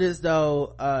part of this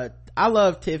though, I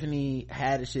love Tiffany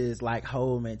Haddish's like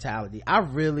whole mentality. I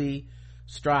really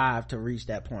strive to reach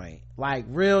that point. Like,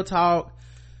 real talk,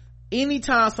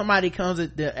 anytime somebody comes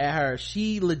at her,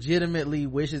 she legitimately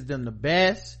wishes them the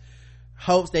best,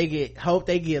 hope they get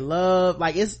love.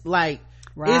 Like, it's like,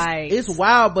 right, it's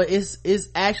wild, but it's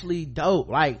actually dope.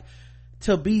 Like,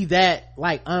 to be that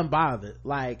like unbothered,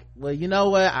 like, well, you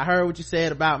know what, I heard what you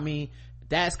said about me,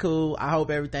 that's cool, I hope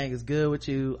everything is good with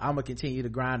you, I'm gonna continue to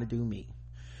grind and do me.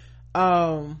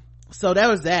 So that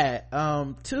was that.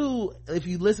 Two, if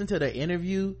you listen to the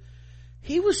interview,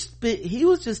 he was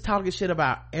just talking shit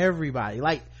about everybody.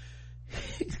 Like,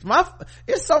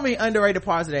 there's so many underrated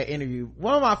parts of that interview.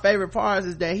 One of my favorite parts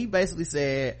is that he basically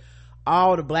said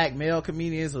all the black male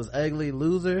comedians was ugly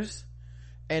losers,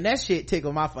 and that shit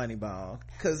tickled my funny bone,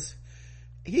 cause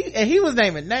he was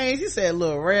naming names. He said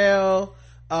Lil Rel,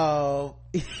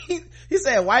 he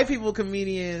said white people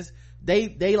comedians,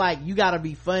 they like, you gotta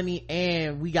be funny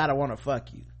and we gotta want to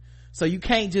fuck you, so you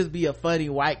can't just be a funny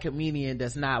white comedian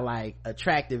that's not like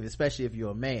attractive, especially if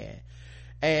you're a man.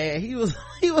 And he was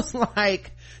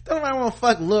like, don't I want to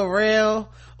fuck Lil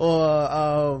Rel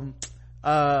or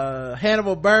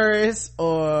Hannibal Buress,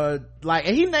 or like,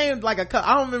 and he named like I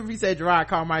don't remember if he said Gerard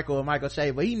Carmichael or Michael Shea,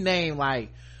 but he named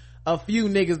like a few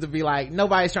niggas to be like,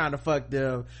 nobody's trying to fuck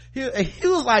them. He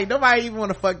was like, nobody even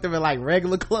want to fuck them in like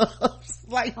regular clubs.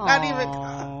 Like, not even,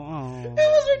 it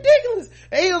was ridiculous.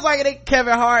 And he was like,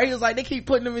 Kevin Hart, he was like, they keep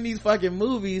putting them in these fucking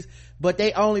movies, but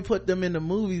they only put them in the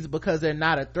movies because they're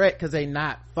not a threat, because they're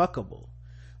not fuckable.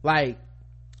 Like,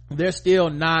 they're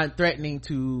still non-threatening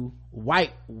to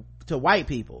white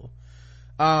people.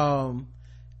 And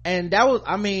that was,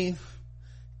 I mean,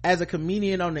 as a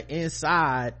comedian on the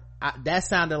inside, that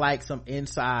sounded like some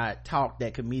inside talk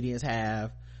that comedians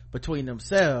have between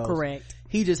themselves. Correct.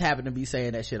 He just happened to be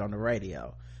saying that shit on the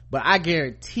radio, but I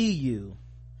guarantee you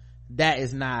that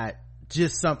is not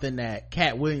just something that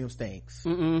Cat Williams thinks.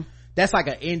 That's like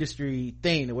an industry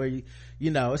thing where you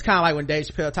know, it's kind of like when Dave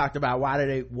Chappelle talked about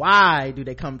why do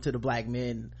they come to the black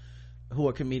men who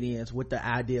are comedians with the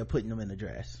idea of putting them in a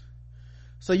dress.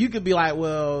 So you could be like,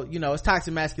 well, you know, it's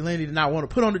toxic masculinity to not want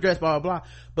to put on the dress, blah, blah, blah.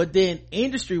 But then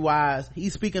industry wise,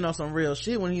 he's speaking on some real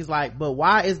shit when he's like, but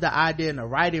why is the idea in the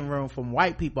writing room from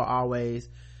white people always,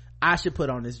 I should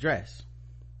put on this dress?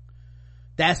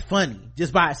 That's funny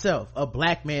just by itself, a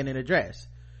black man in a dress.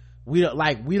 We're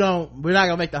not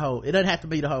gonna make the whole, it doesn't have to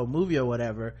be the whole movie or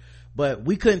whatever, but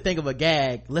we couldn't think of a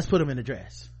gag, let's put him in a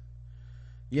dress.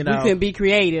 You know, we couldn't be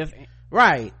creative,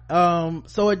 right?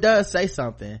 So it does say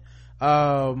something.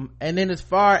 And then as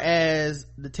far as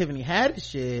the Tiffany Haddish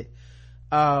shit,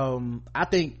 I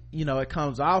think, you know, it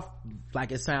comes off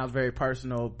like it sounds very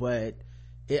personal, but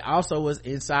it also was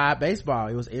inside baseball,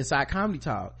 it was inside comedy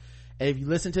talk. And if you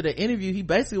listen to the interview, he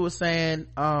basically was saying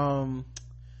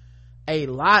a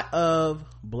lot of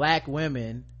black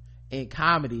women in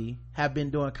comedy have been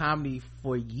doing comedy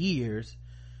for years,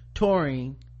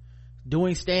 touring,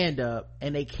 doing stand-up,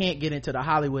 and they can't get into the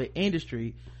Hollywood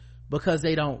industry because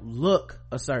they don't look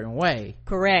a certain way.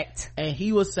 Correct. And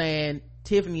he was saying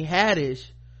Tiffany Haddish,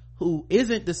 who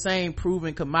isn't the same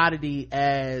proven commodity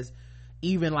as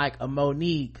even like a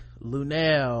Monique,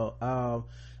 Lunel,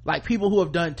 like people who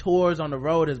have done tours on the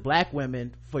road as black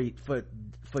women for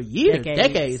years,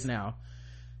 decades now.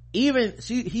 Even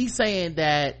he's saying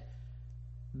that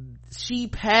she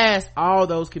passed all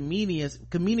those comedians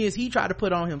he tried to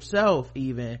put on himself,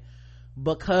 even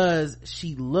because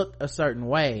she looked a certain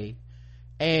way,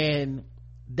 and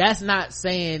that's not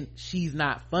saying she's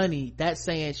not funny. That's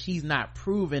saying she's not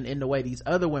proven in the way these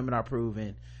other women are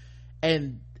proven.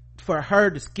 And for her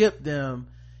to skip them,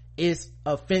 it's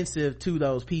offensive to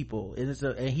those people.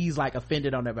 And he's like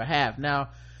offended on their behalf. Now,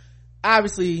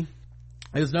 obviously,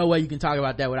 there's no way you can talk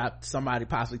about that without somebody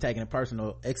possibly taking it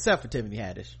personal, except for Tiffany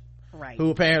Haddish. Right. Who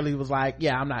apparently was like,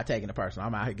 yeah, I'm not taking it personal.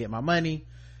 I'm out here getting my money.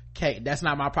 Okay, that's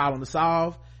not my problem to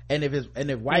solve. And if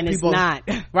white people not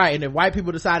right, and if white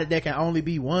people decided there can only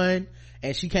be one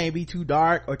and she can't be too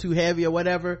dark or too heavy or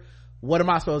whatever, what am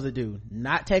I supposed to do?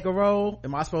 Not take a role?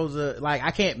 Am I supposed to, like,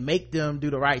 I can't make them do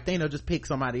the right thing. They'll just pick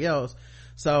somebody else.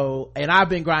 So, and I've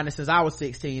been grinding since I was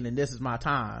 16 and this is my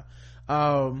time.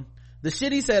 The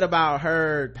shit he said about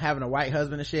her having a white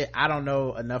husband and shit, I don't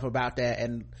know enough about that.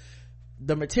 And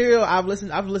the material I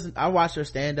watched her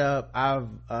stand up. I've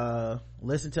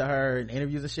listened to her in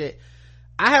interviews and shit.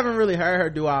 I haven't really heard her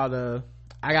do all the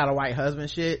I got a white husband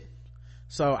shit,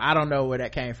 so I don't know where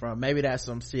that came from. Maybe that's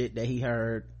some shit that he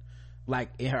heard like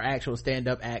in her actual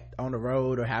stand-up act on the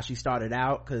road, or how she started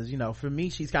out, because you know, for me,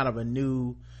 she's kind of a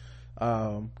new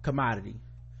commodity.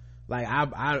 Like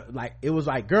I like, it was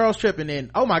like Girls Trip and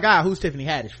then, oh my god, who's Tiffany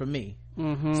Haddish for me.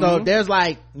 So there's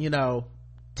like, you know,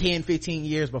 10-15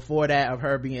 years before that of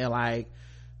her being like,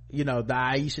 you know, the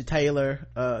Aisha Tyler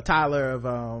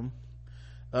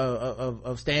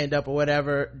of stand up or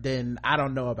whatever. Then I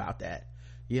don't know about that,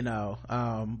 you know.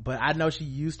 But I know she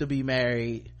used to be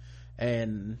married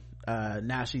and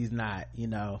now she's not, you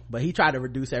know. But he tried to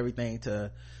reduce everything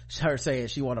to her saying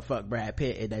she want to fuck Brad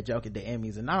Pitt in that joke at the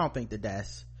Emmys, and I don't think that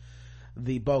that's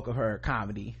the bulk of her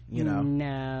comedy, you know.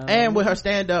 No. And with her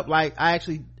stand up, like, I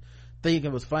actually think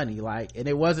it was funny, like, and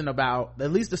it wasn't about,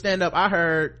 at least the stand up I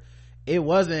heard, it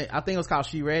wasn't, I think it was called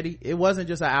She Ready, it wasn't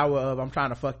just an hour of I'm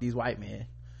trying to fuck these white men,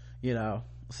 you know.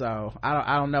 So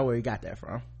I don't know where he got that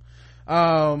from.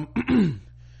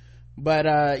 But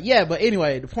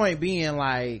anyway, the point being,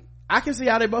 like, I can see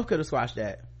how they both could have squashed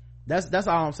that. That's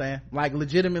all I'm saying. Like,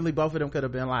 legitimately, both of them could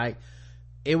have been like,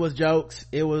 it was jokes,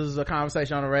 it was a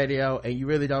conversation on the radio, and you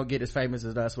really don't get as famous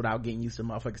as us without getting used to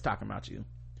motherfuckers talking about you,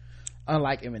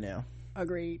 unlike Eminem.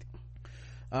 Agreed.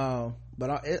 But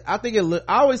I think I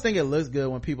always think it looks good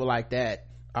when people like that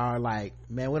are like,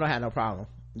 man, we don't have no problem,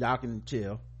 y'all can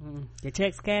chill. The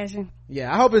text cashing.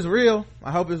 Yeah, I hope it's real.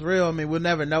 I mean, we'll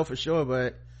never know for sure,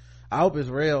 but I hope it's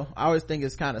real. I always think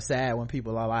it's kind of sad when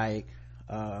people are like,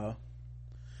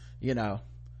 you know,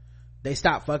 they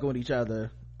stop fucking with each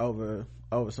other over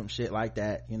some shit like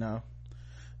that, you know.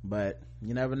 But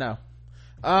you never know.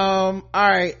 All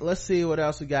right, let's see what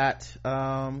else we got.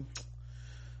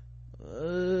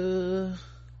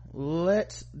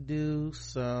 Let's do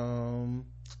some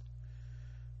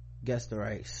Guess the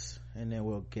Race and then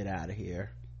we'll get out of here.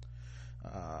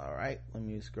 All right, let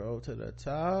me scroll to the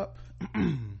top.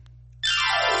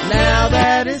 Now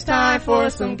that it's time for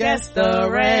some Guess the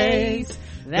Race.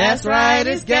 That's right,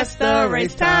 it's Guess the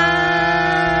Race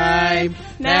time.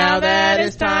 Now that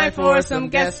it's time for some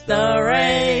Guess the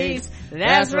Race.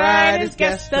 That's right, it's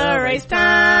Guess the Race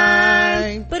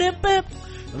time.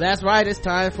 That's right, it's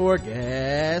time for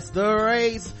Guess the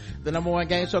Race, the number one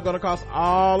game show going across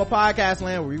all of podcast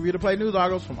land, where we read and play news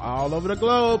articles from all over the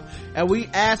globe, and we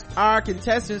ask our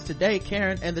contestants today,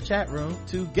 Karen and the chat room,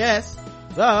 to guess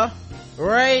the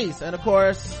race. And of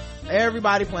course,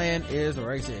 everybody playing is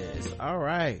racist. All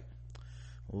right,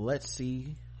 let's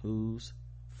see who's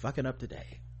fucking up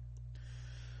today.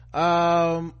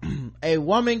 A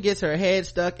woman gets her head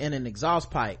stuck in an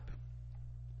exhaust pipe.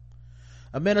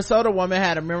 A Minnesota woman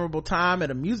had a memorable time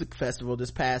at a music festival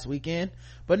this past weekend,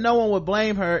 but no one would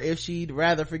blame her if she'd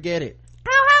rather forget it.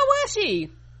 How was she?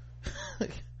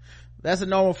 That's a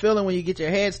normal feeling when you get your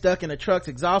head stuck in a truck's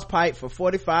exhaust pipe for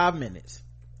 45 minutes.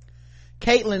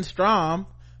 Caitlin Strom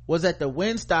was at the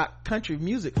Woodstock Country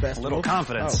Music Festival. A little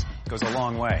confidence goes a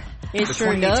long way. It the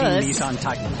sure 2018 does. Nissan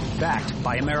Titan, backed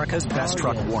by America's best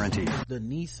truck warranty. The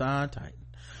Nissan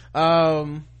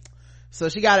Titan. So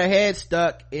she got her head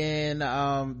stuck in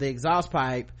the exhaust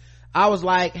pipe. I was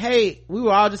like, hey, we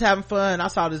were all just having fun. I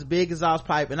saw this big exhaust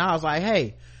pipe and I was like,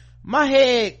 hey, my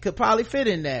head could probably fit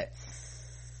in that.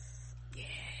 Yeah,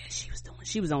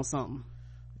 she was on something.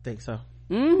 Think so?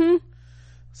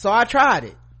 So I tried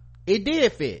it. It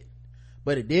did fit,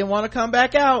 but it didn't want to come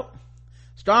back out.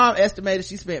 Strom estimated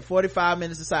she spent 45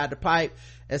 minutes inside the pipe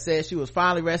and said she was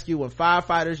finally rescued when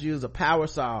firefighters used a power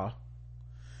saw.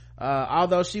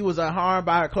 Although she was unharmed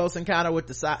by her close encounter with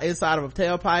the inside of a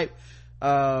tailpipe,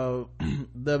 the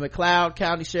McLeod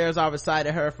County Sheriff's Office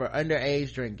cited her for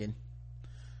underage drinking.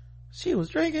 She was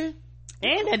drinking.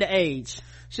 And at the age.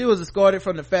 She was escorted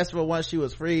from the festival once she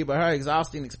was free, but her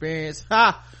exhausting experience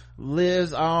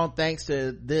lives on thanks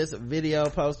to this video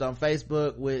post on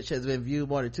Facebook, which has been viewed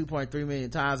more than 2.3 million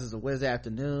times as a Wednesday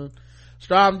afternoon.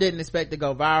 Strom didn't expect to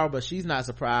go viral, but she's not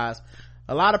surprised.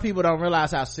 A lot of people don't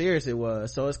realize how serious it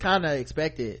was, so it's kind of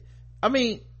expected. I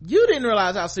mean, you didn't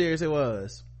realize how serious it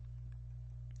was.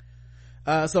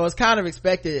 So it's kind of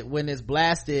expected when it's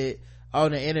blasted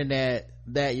on the internet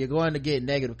that you're going to get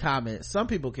negative comments. Some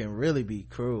people can really be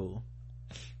cruel.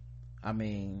 I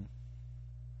mean,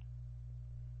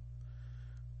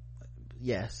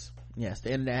 yes,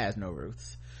 the internet has no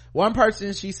roots. One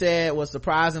person she said was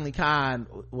surprisingly kind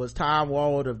was Tom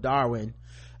Wald of Darwin.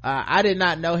 I did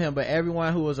not know him, but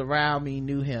everyone who was around me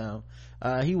knew him.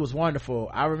 He was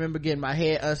wonderful. I remember getting my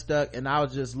head unstuck and I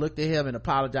was just looked at him and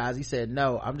apologized. He said,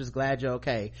 "No, I'm just glad you're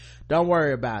okay. Don't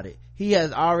worry about it." He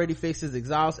has already fixed his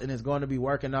exhaust and is going to be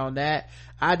working on that.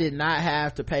 I did not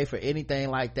have to pay for anything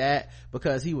like that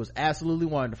because he was absolutely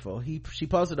wonderful. She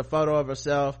posted a photo of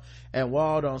herself and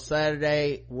Wald on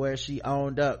Saturday where she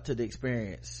owned up to the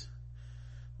experience.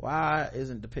 Why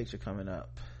isn't the picture coming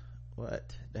up?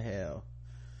 What the hell?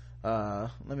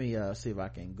 Let me see if I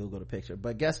can Google the picture,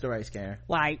 but guess the race, Karen.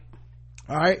 White.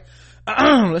 All right.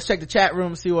 Let's check the chat room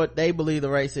and see what they believe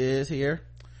the race is here.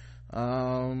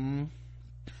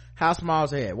 How small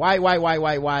is her head?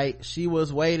 White. She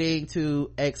was waiting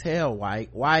to exhale.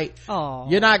 White. Oh,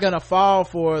 you're not gonna fall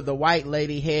for the white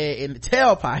lady head in the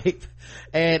tailpipe.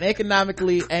 And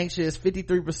economically anxious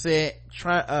 53%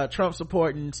 Trump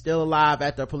supporting, still alive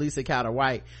after a police encounter.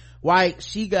 White,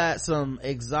 she got some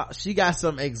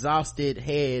exhausted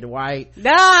head. White.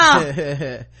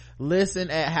 No. Listen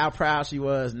at how proud she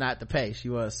was not to pay. She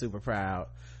was super proud.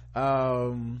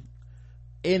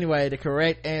 Anyway, the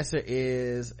correct answer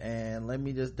is, and let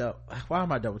me just why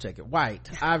am I double checking? White.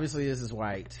 Obviously this is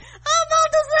white. I'm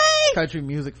about to say Country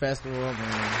Music Festival,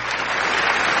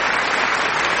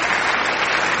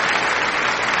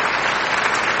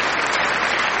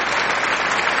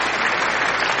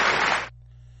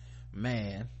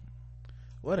 man,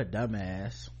 what a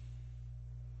dumbass.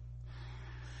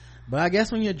 But I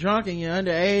guess when you're drunk and you're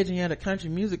underage and you're at a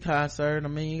country music concert, I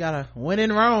mean, you gotta win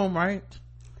in Rome, right?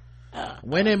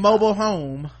 Win in mobile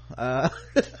home. Do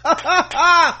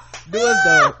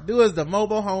as the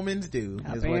mobile homins do,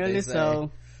 is what they say. So.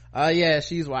 Yeah,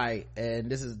 she's white, and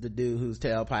this is the dude whose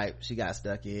tailpipe she got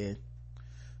stuck in.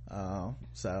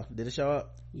 So did it show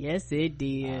up? Yes, it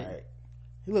did. All right.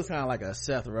 He looks kind of like a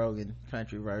Seth Rogen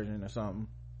country version or something.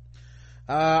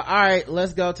 All right,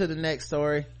 let's go to the next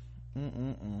story.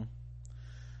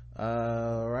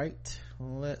 Right,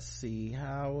 let's see,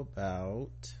 how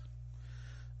about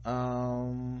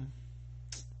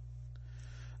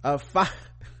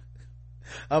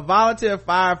a volunteer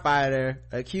firefighter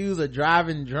accused of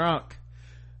driving drunk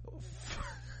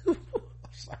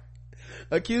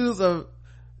accused of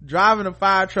driving a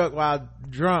fire truck while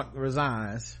drunk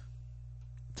resigns.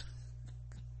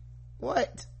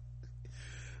 What?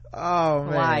 Oh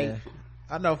man. Right.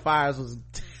 I know fires was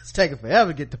taking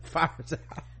forever to get the fires out.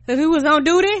 Who was on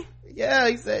duty? Yeah,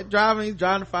 he said he's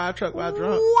driving a fire truck while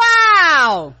drunk.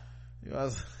 Wow. He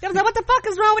was what the fuck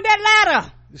is wrong with that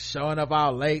ladder? Showing up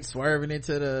all late, swerving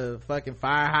into the fucking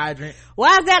fire hydrant.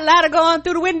 Why is that ladder going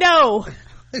through the window?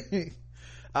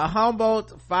 A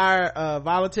Humboldt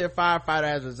volunteer firefighter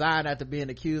has resigned after being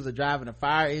accused of driving a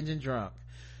fire engine drunk.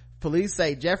 Police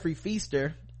say Jeffrey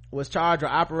Feaster was charged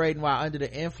with operating while under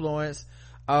the influence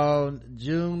on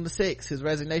June the 6th. His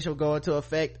resignation will go into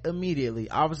effect immediately.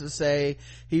 Officers say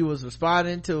he was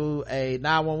responding to a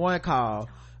 911 call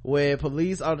where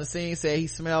police on the scene said he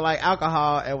smelled like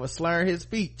alcohol and was slurring his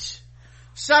speech.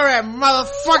 Shut that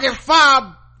motherfucking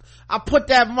fire! I put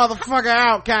that motherfucker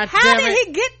out, god How damn it. How did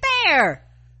he get there?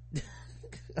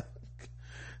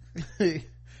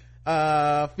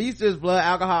 Feaster's blood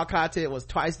alcohol content was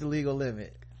twice the legal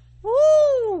limit.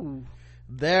 Woo!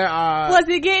 Was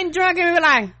he getting drunk and be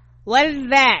like, what is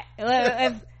that?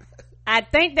 I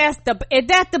think is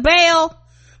that the bail?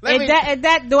 Is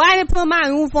that do I need to put my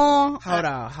uniform? Hold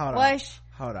on.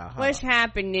 What's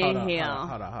happening here?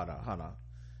 Hold on.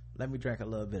 Let me drink a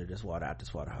little bit of this water out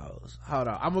this water hose. Hold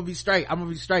on. I'm gonna be straight.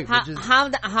 Hold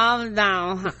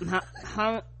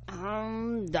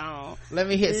down. Let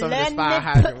me hit some of this fire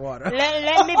hydrant water.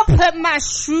 Let me put my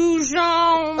shoes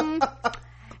on.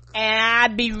 And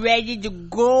I'll be ready to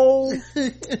go.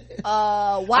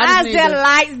 Why is there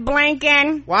lights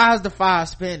blinking? Why is the fire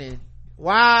spinning?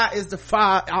 Why is the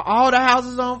fire? Are all the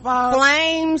houses on fire?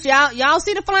 Flames, y'all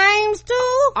see the flames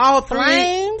too? All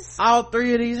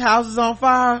three of these houses on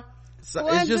fire. So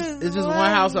it's just one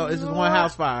household. It's just one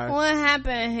house fire. What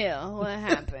happened here? What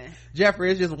happened?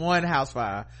 Jeffrey, it's just one house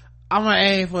fire. I'm gonna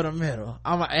aim for the middle.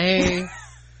 I'm gonna aim.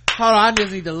 Hold on, I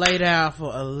just need to lay down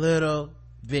for a little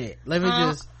bit. Let me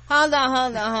just. Hold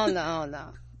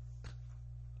on.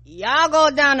 Y'all go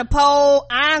down the pole.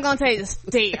 I'm gonna take the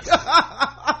stairs.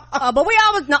 But we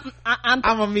always no. I'm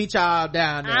gonna meet y'all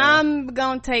down there. I'm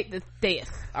gonna take the stairs.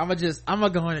 I'm gonna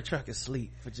go in the truck and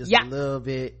sleep for just a little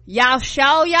bit. Y'all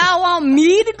sure y'all want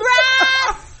me to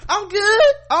drive? I'm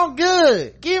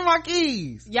good. Give me my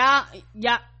keys. Y'all.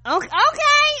 Okay.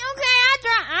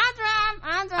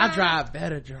 I drive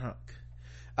better drunk.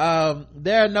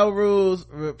 There are no rules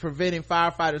preventing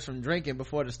firefighters from drinking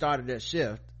before the start of their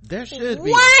shift. There should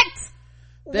be. What?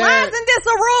 Why isn't this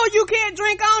a rule? You can't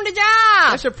drink on the job.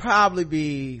 There should probably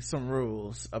be some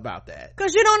rules about that.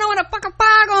 Cause you don't know when a fucking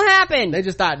fire gonna happen. They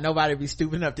just thought nobody would be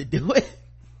stupid enough to do it.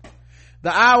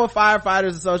 The Iowa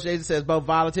Firefighters Association says both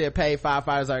volunteer and paid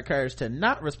firefighters are encouraged to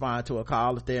not respond to a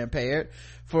call if they're impaired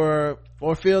or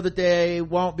feel that they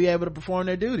won't be able to perform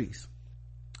their duties.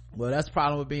 Well, that's the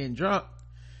problem with being drunk.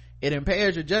 It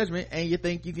impairs your judgment and you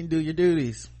think you can do your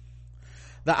duties.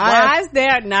 Why is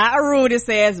there not a rule that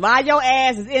says while your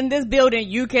ass is in this building,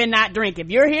 you cannot drink? If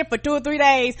you're here for 2 or 3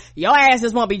 days, your ass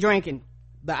just won't be drinking.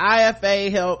 The IFA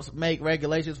helps make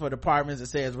regulations for departments that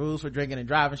says rules for drinking and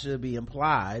driving should be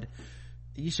implied.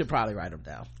 You should probably write them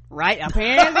down. Right?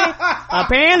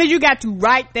 Apparently you got to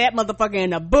write that motherfucker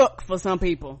in a book for some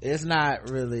people. It's not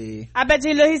really. I bet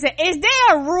you, look, he said, is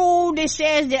there a rule that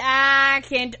says that I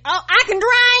can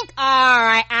drink? All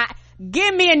right.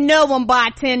 Give me another one,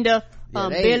 bartender.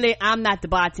 Billy, I'm not the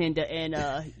bartender,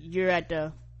 and you're at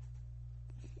the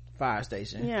fire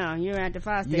station. Yeah, you're at the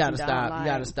fire station. You gotta stop.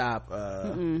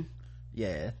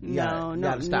 Yeah, you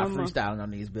gotta stop freestyling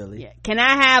on these, Billy. Yeah. Can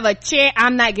I have a chair?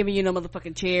 I'm not giving you no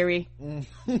motherfucking cherry.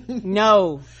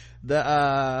 No.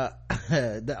 I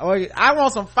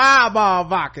want some Fireball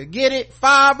vodka. Get it?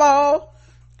 Fireball.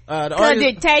 Cause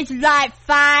it tastes like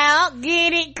fire.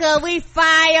 Get it? Cause we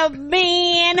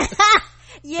firemen.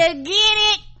 You get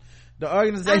it? The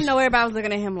organization. I know everybody was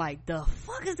looking at him like, the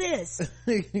fuck is this?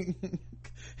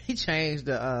 He changed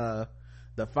the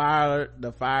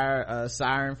fire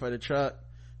siren for the truck.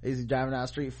 He's driving down the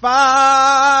street.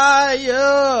 Fire!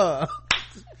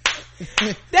 They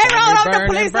rolled up, the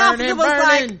police officer was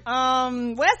like,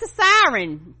 where's the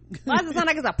siren? Why does it sound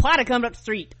like it's a potter coming up the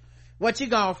street? What, you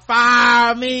gonna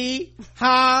fire me?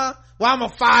 Huh? Well, I'm a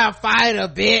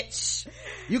firefighter, bitch.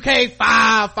 You can't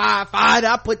firefighter.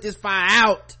 I put this fire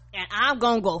out. And I'm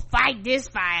gonna go fight this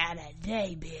fire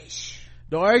today, bitch.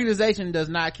 The organization does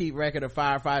not keep record of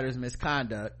firefighters'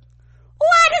 misconduct.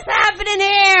 What is happening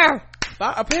here?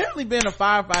 Apparently being a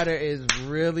firefighter is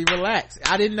really relaxed.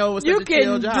 I didn't know it was such a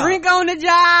chill job. You can drink on the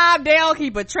job. They'll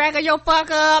keep a track of your fuck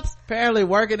ups. Apparently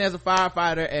working as a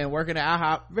firefighter and working at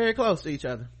IHOP, very close to each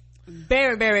other.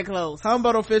 Very, very close.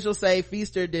 Humboldt officials say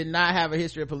Feaster did not have a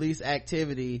history of police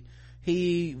activity.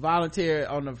 He volunteered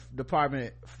on the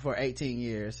department for 18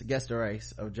 years. Guess the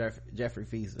race of Jeffrey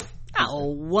Feaster.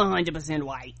 Oh, 100%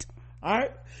 white. All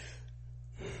right.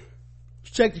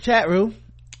 Check the chat room.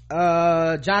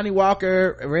 Johnny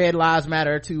Walker, Red Lives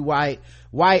Matter, too white.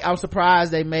 White, I'm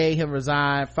surprised they made him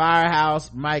resign.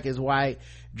 Firehouse, Mike is white.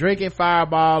 Drinking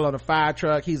Fireball on a fire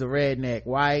truck, he's a redneck.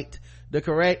 White. The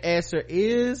correct answer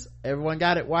is, everyone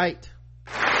got it, white.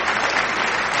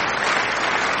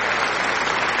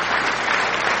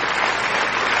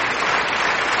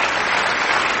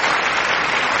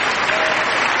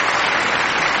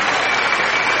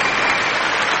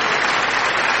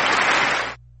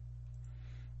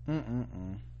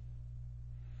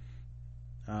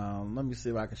 Let me see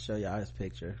if I can show y'all his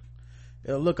picture.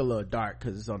 It'll look a little dark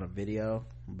because it's on a video,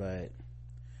 but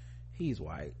he's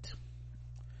white.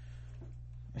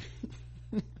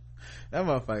 That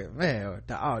motherfucker, man,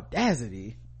 the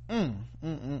audacity.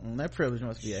 That privilege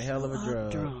must be a hell of a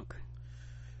drug. Drunk.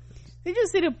 Did you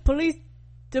see the police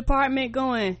department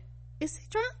going, is he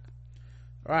drunk?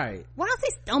 Right. Why is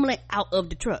he stumbling out of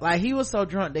the truck? Like, he was so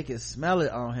drunk they could smell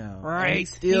it on him. Right. He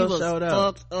still showed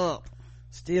up. Fucked up.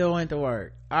 Still went to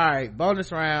work. All right,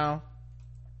 bonus round.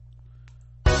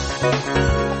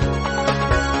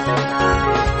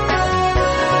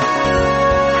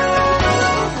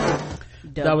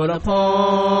 Double the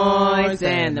points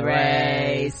and the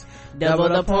race. Double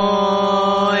the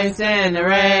points and the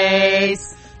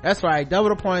race. That's right, double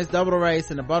the points, double the race,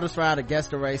 and the bonus round to guess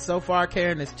the race. So far,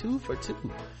 Karen is 2 for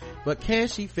 2. But can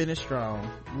she finish strong?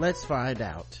 Let's find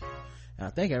out. And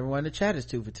I think everyone in the chat is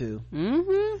 2 for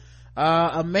 2.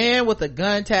 A man with a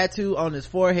gun tattoo on his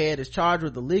forehead is charged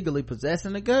with illegally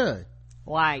possessing a gun.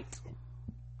 White.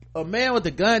 A man with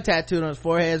a gun tattooed on his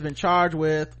forehead has been charged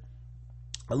with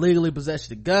illegally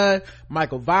possessing a gun.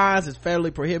 Michael Vines is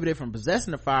federally prohibited from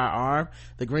possessing a firearm,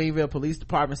 the Greenville Police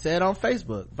Department said on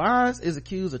Facebook. Vines is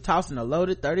accused of tossing a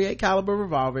loaded 38 caliber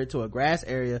revolver into a grass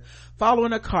area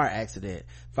following a car accident.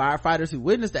 Firefighters who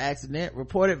witnessed the accident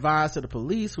reported Vines to the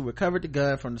police, who recovered the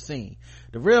gun from the scene.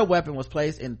 The real weapon was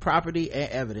placed in property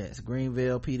and evidence,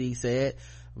 Greenville PD said.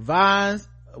 Vines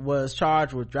was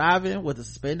charged with driving with a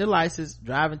suspended license,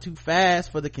 driving too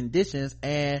fast for the conditions,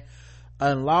 and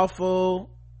unlawful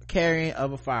carrying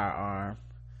of a firearm.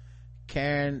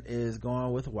 Karen is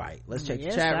going with white. Let's check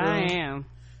the chat room. I am.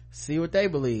 See what they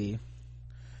believe.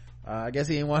 I guess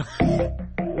he ain't want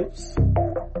oops.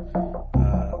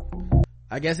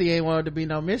 I guess he ain't wanted to be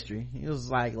no mystery. He was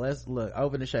like, let's look,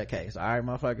 open the shut case. All right,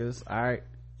 motherfuckers. All right.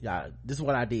 Yeah, this is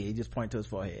what I did. He just pointed to his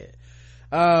forehead.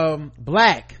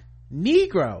 Black.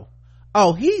 Negro.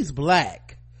 Oh, he's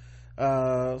black.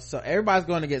 So everybody's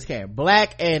going against Karen.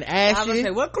 Black and ashy. I was gonna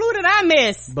say, what clue did I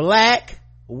miss? Black,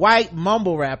 white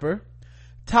mumble rapper.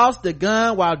 Tossed the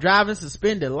gun while driving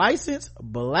suspended license.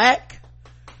 Black.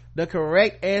 The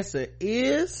correct answer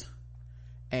is,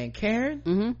 and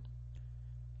Karen,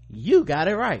 you got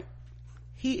it right.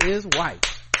 He is white.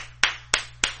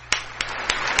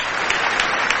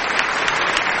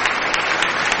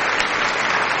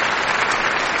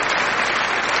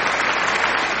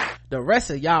 The rest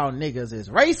of y'all niggas is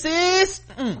racist.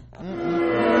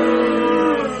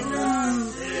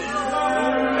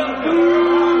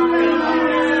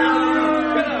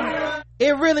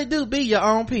 It really do be your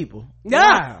own people.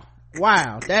 Yeah.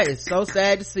 Wow, that is so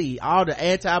sad to see. All the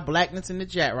anti-blackness in the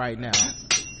chat right now.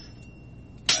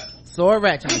 Sword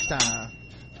ratchet time.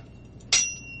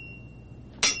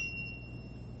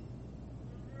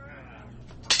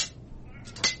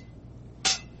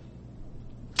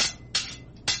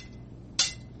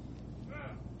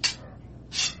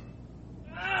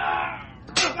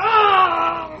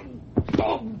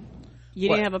 You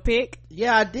didn't have a pick?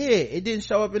 Yeah, I did. It didn't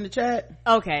show up in the chat.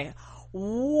 Okay.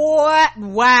 What?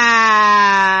 Wow.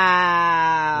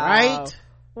 Right?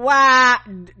 Wow.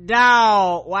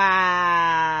 Dog.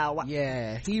 Wow.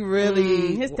 Yeah, he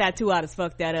really... his tattoo artist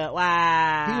fucked that up.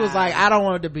 Wow. He was like, I don't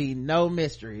want it to be no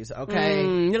mysteries, okay?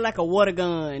 You're like a water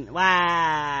gun.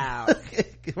 Wow.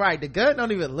 Right, the gun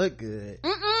don't even look good.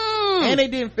 And they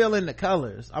didn't fill in the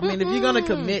colors. I mean, if you're gonna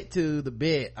commit to the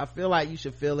bit, I feel like you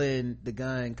should fill in the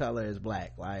gun color as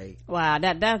black. Like, wow,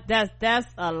 that's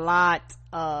a lot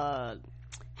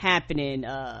happening.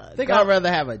 I think I'd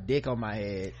rather have a dick on my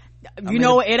head. You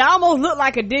know, it almost looked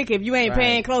like a dick if you ain't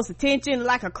paying close attention,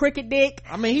 like a cricket dick.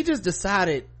 I mean, he just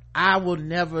decided, I will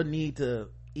never need to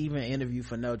even interview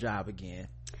for no job again.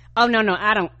 Oh no,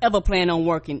 I don't ever plan on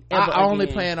working ever I only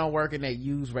again. plan on working at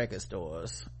used record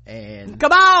stores and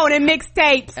come on, and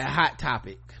mixtapes at Hot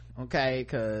Topic, okay?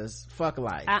 Because fuck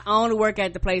life. I only work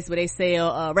at the place where they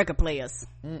sell record players.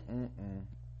 All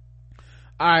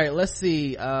right, let's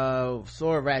see. Sword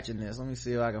ratchetness. Let me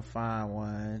see if I can find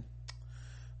one.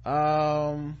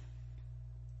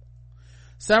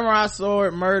 Samurai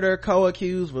sword murder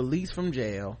co-accused released from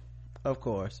jail. Of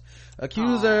course.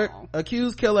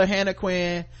 Accused killer Hannah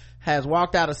Quinn has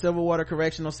walked out of Silverwater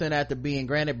Correctional Center after being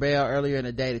granted bail earlier in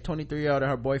the day. The 23-year-old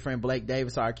and her boyfriend Blake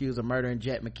Davis are accused of murdering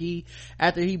Jet McKee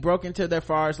after he broke into their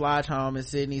Forest Lodge home in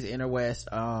Sydney's Inner West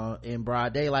in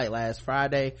broad daylight last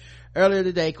Friday. Earlier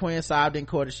today, Quinn sobbed in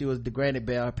court that she was granted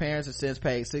bail. Her parents have since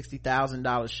paid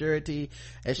 $60,000 surety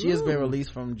as she has been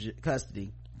released from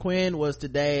custody. Quinn was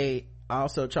today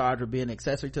also charged with being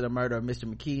accessory to the murder of Mr.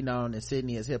 McKee, known in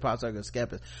Sydney as hip hop circle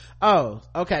Skeptic. Oh,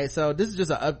 okay, so this is just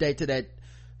an update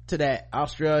to that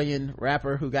Australian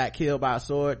rapper who got killed by a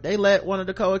sword. They let one of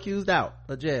the co-accused out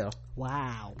of jail.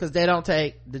 Wow. Because they don't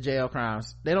take the jail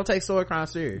crimes, they don't take sword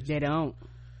crimes serious. They don't.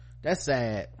 That's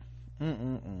sad.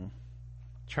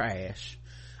 Trash.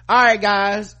 All right,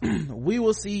 guys. We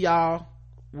will see y'all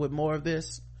with more of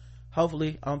this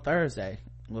hopefully on Thursday.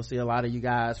 We'll see a lot of you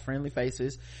guys, friendly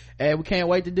faces, and we can't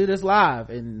wait to do this live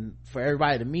and for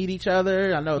everybody to meet each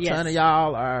other. I know a ton of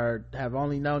y'all have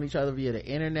only known each other via the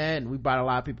internet, and we brought a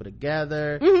lot of people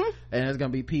together, and there's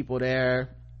gonna be people there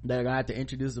that are gonna have to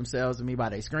introduce themselves to me by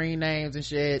their screen names and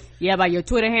shit. Yeah, by your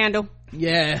Twitter handle.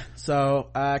 Yeah, so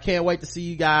I can't wait to see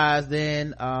you guys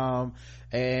then.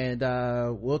 And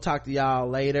we'll talk to y'all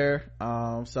later.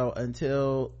 So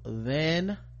until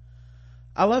then,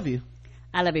 I love you.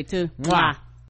 I love you too. Mwah.